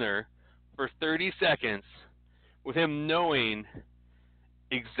Lesnar for 30 seconds with him knowing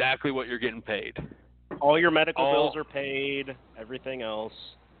exactly what you're getting paid? All your medical bills are paid, everything else.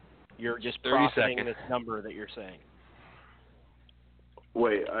 You're just profiting this number that you're saying.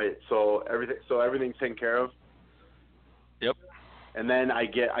 Wait, so everything's taken care of? Yep. And then I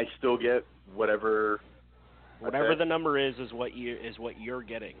still get whatever the number is what you're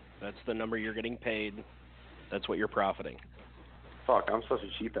getting. That's the number you're getting paid. That's what you're profiting. Fuck, I'm such a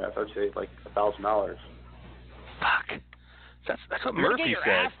cheap ass. I'd say $1,000. Fuck. That's what You're Murphy get your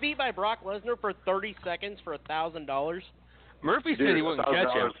said. ass beat by Brock Lesnar for 30 seconds for $1,000. Murphy said he wouldn't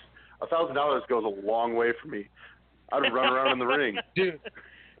catch him. $1,000 goes a long way for me. I'd run around in the ring. Dude,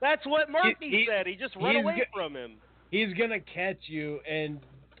 that's what Murphy said. He just run away from him. He's gonna catch you and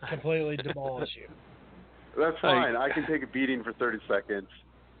completely demolish you. That's fine. I can take a beating for 30 seconds.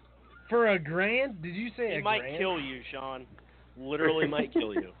 For $1,000? Did you say he $1,000? might kill you, Sean. Literally might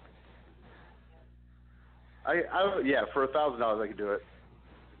kill you. For $1,000 I could do it.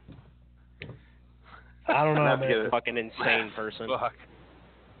 I don't know, man. Fucking insane person.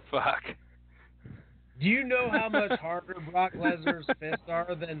 Fuck. Do you know how much harder Brock Lesnar's fists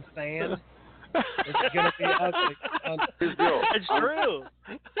are than sand? It's gonna be ugly. It's true.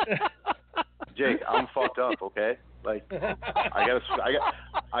 Jake, I'm fucked up. Okay, I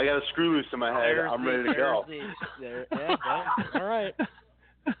got a screw loose in my head. I'm ready to go. Yeah, all right.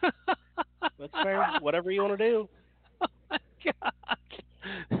 That's fair. Whatever you want to do. Oh my God.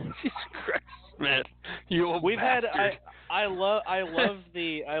 Jesus Christ, man. You old We've bastard. had I love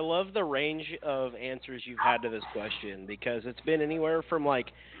the range of answers you've had to this question, because it's been anywhere from I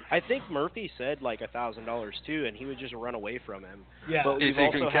think Murphy said $1,000 too, and he would just run away from him. Yeah. But we've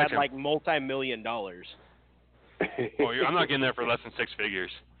also had multi-million dollars. I'm not getting there for less than six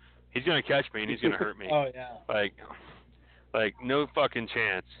figures. He's gonna catch me and he's gonna hurt me. Oh yeah. No fucking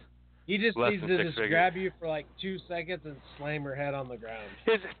chance. He just Less needs than to 6 just figures. grab you for 2 seconds and slam your head on the ground.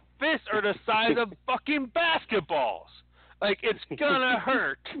 His fists are the size of fucking basketballs. It's gonna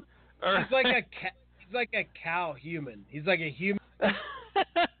hurt. He's like a cow human. He's like a human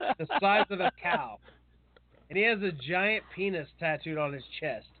the size of a cow. And he has a giant penis tattooed on his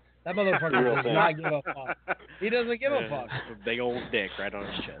chest. That motherfucker does not give a fuck. He doesn't give a fuck. A big old dick right on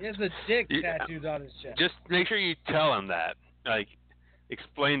his chest. He has a dick tattooed on his chest. Just make sure you tell him that.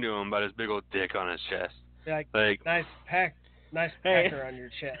 Explain to him about his big old dick on his chest. Nice pecker on your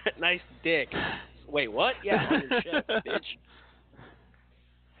chest. Nice dick. Wait, what? Yeah, on your chest, bitch.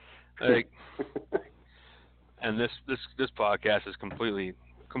 And this podcast is completely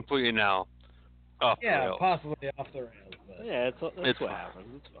now off the rails. Possibly off the rails. But. Yeah, that's what happens.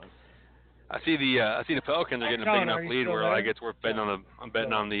 It's fun. I see the Pelicans are getting a big enough lead where it's worth betting on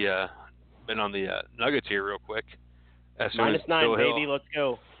the Nuggets here real quick. -9, baby. Let's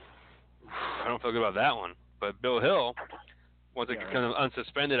go. I don't feel good about that one. But Bill Hill, once it becomes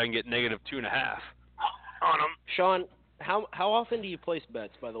unsuspended, I can get -2.5 on him. Sean, how often do you place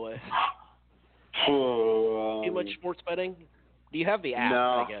bets, by the way? Too much sports betting? Do you have the app?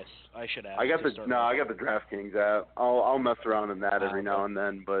 No. I guess I should ask. I got the DraftKings app. I'll mess around in that every now and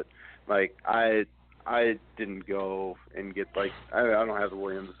then, but I didn't go and get I don't have the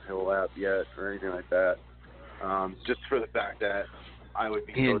Williams Hill app yet or anything like that. Just for the fact that I would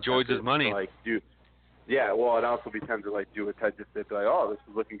be. He enjoys his money. Yeah, well, I'd also be tempted to do a Ted just be oh, this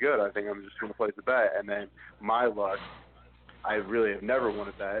is looking good. I think I'm just going to place a bet, and then my luck I really have never won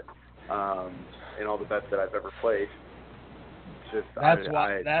a bet in all the bets that I've ever played. It's just that's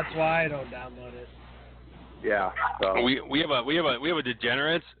why I don't download it. Yeah. So. We have a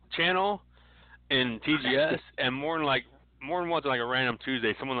degenerates channel in TGS, and more than once, like a random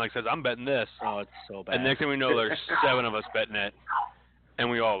Tuesday, someone like says, "I'm betting this." Oh, it's so bad. And next thing we know, there's 7 of us betting it, and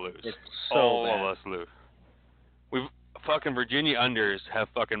we all lose. It's so all bad. of us lose. We've fucking Virginia unders have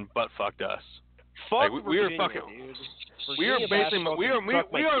fucking butt fucked us. Fuck like, Virginia, we are fucking. dude. We are Virginia basically we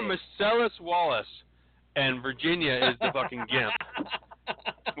are Marcellus Wallace, and Virginia is the fucking gimp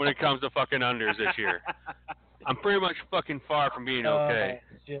when it comes to fucking unders this year. I'm pretty much fucking far from being okay.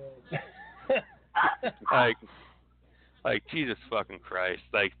 Like Jesus fucking Christ.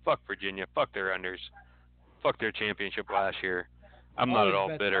 Like fuck Virginia, fuck their unders, fuck their championship last year. I'm not at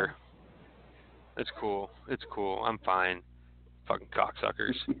all bitter. It's cool. I'm fine. Fucking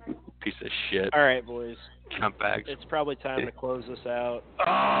cocksuckers. Piece of shit. All right, boys. Cuntbags. It's probably time to close this out.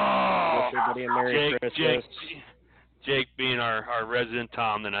 Oh! Wish everybody a Merry Christmas. Jake being our resident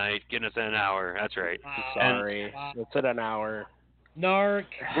Tom tonight, getting us in an hour. That's right. Sorry. It's at an hour. Narc.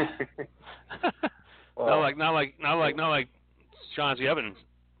 Not like Sean's you having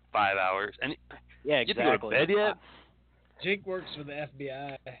 5 hours. And yeah, exactly. You get to go to bed yet? Jake works for the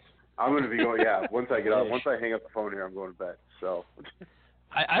FBI. I'm going to be going, once I get out, once I hang up the phone here, I'm going to bed. So.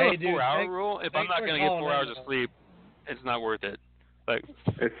 I have a 4-hour rule. If I'm not going to get 4 hours of sleep, it's not worth it. Like,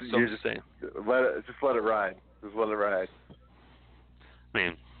 you're just saying. Let it ride. Just let it ride.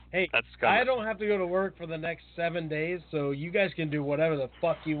 Man. Hey, I don't have to go to work for the next 7 days, so you guys can do whatever the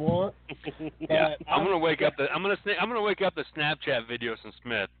fuck you want. Yeah, I'm gonna wake up the Snapchat videos from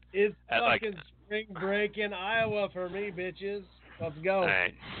Smith. It's fucking spring break in Iowa for me, bitches. Let's go. All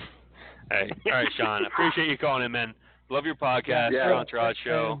right. All right, Sean. Appreciate you calling in, man. Love your podcast, Sean Trott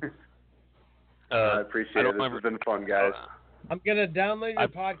Show. I appreciate it. This has been fun, guys. I'm gonna download your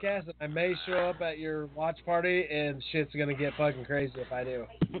podcast, and I may show up at your watch party, and shit's gonna get fucking crazy if I do.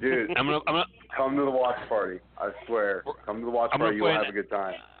 Dude, I'm gonna come to the watch party. I swear, come to the watch party. You will have a good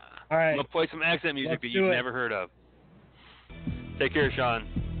time. All right. I'm gonna play some accent music that you've never heard of. Take care, Sean.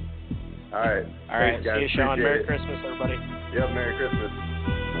 All right. All right. Guys. See you, Sean. Appreciate Merry it. Christmas, everybody. Yep. Merry Christmas.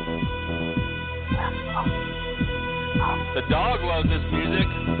 The dog loves this music.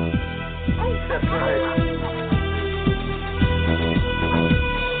 That's right.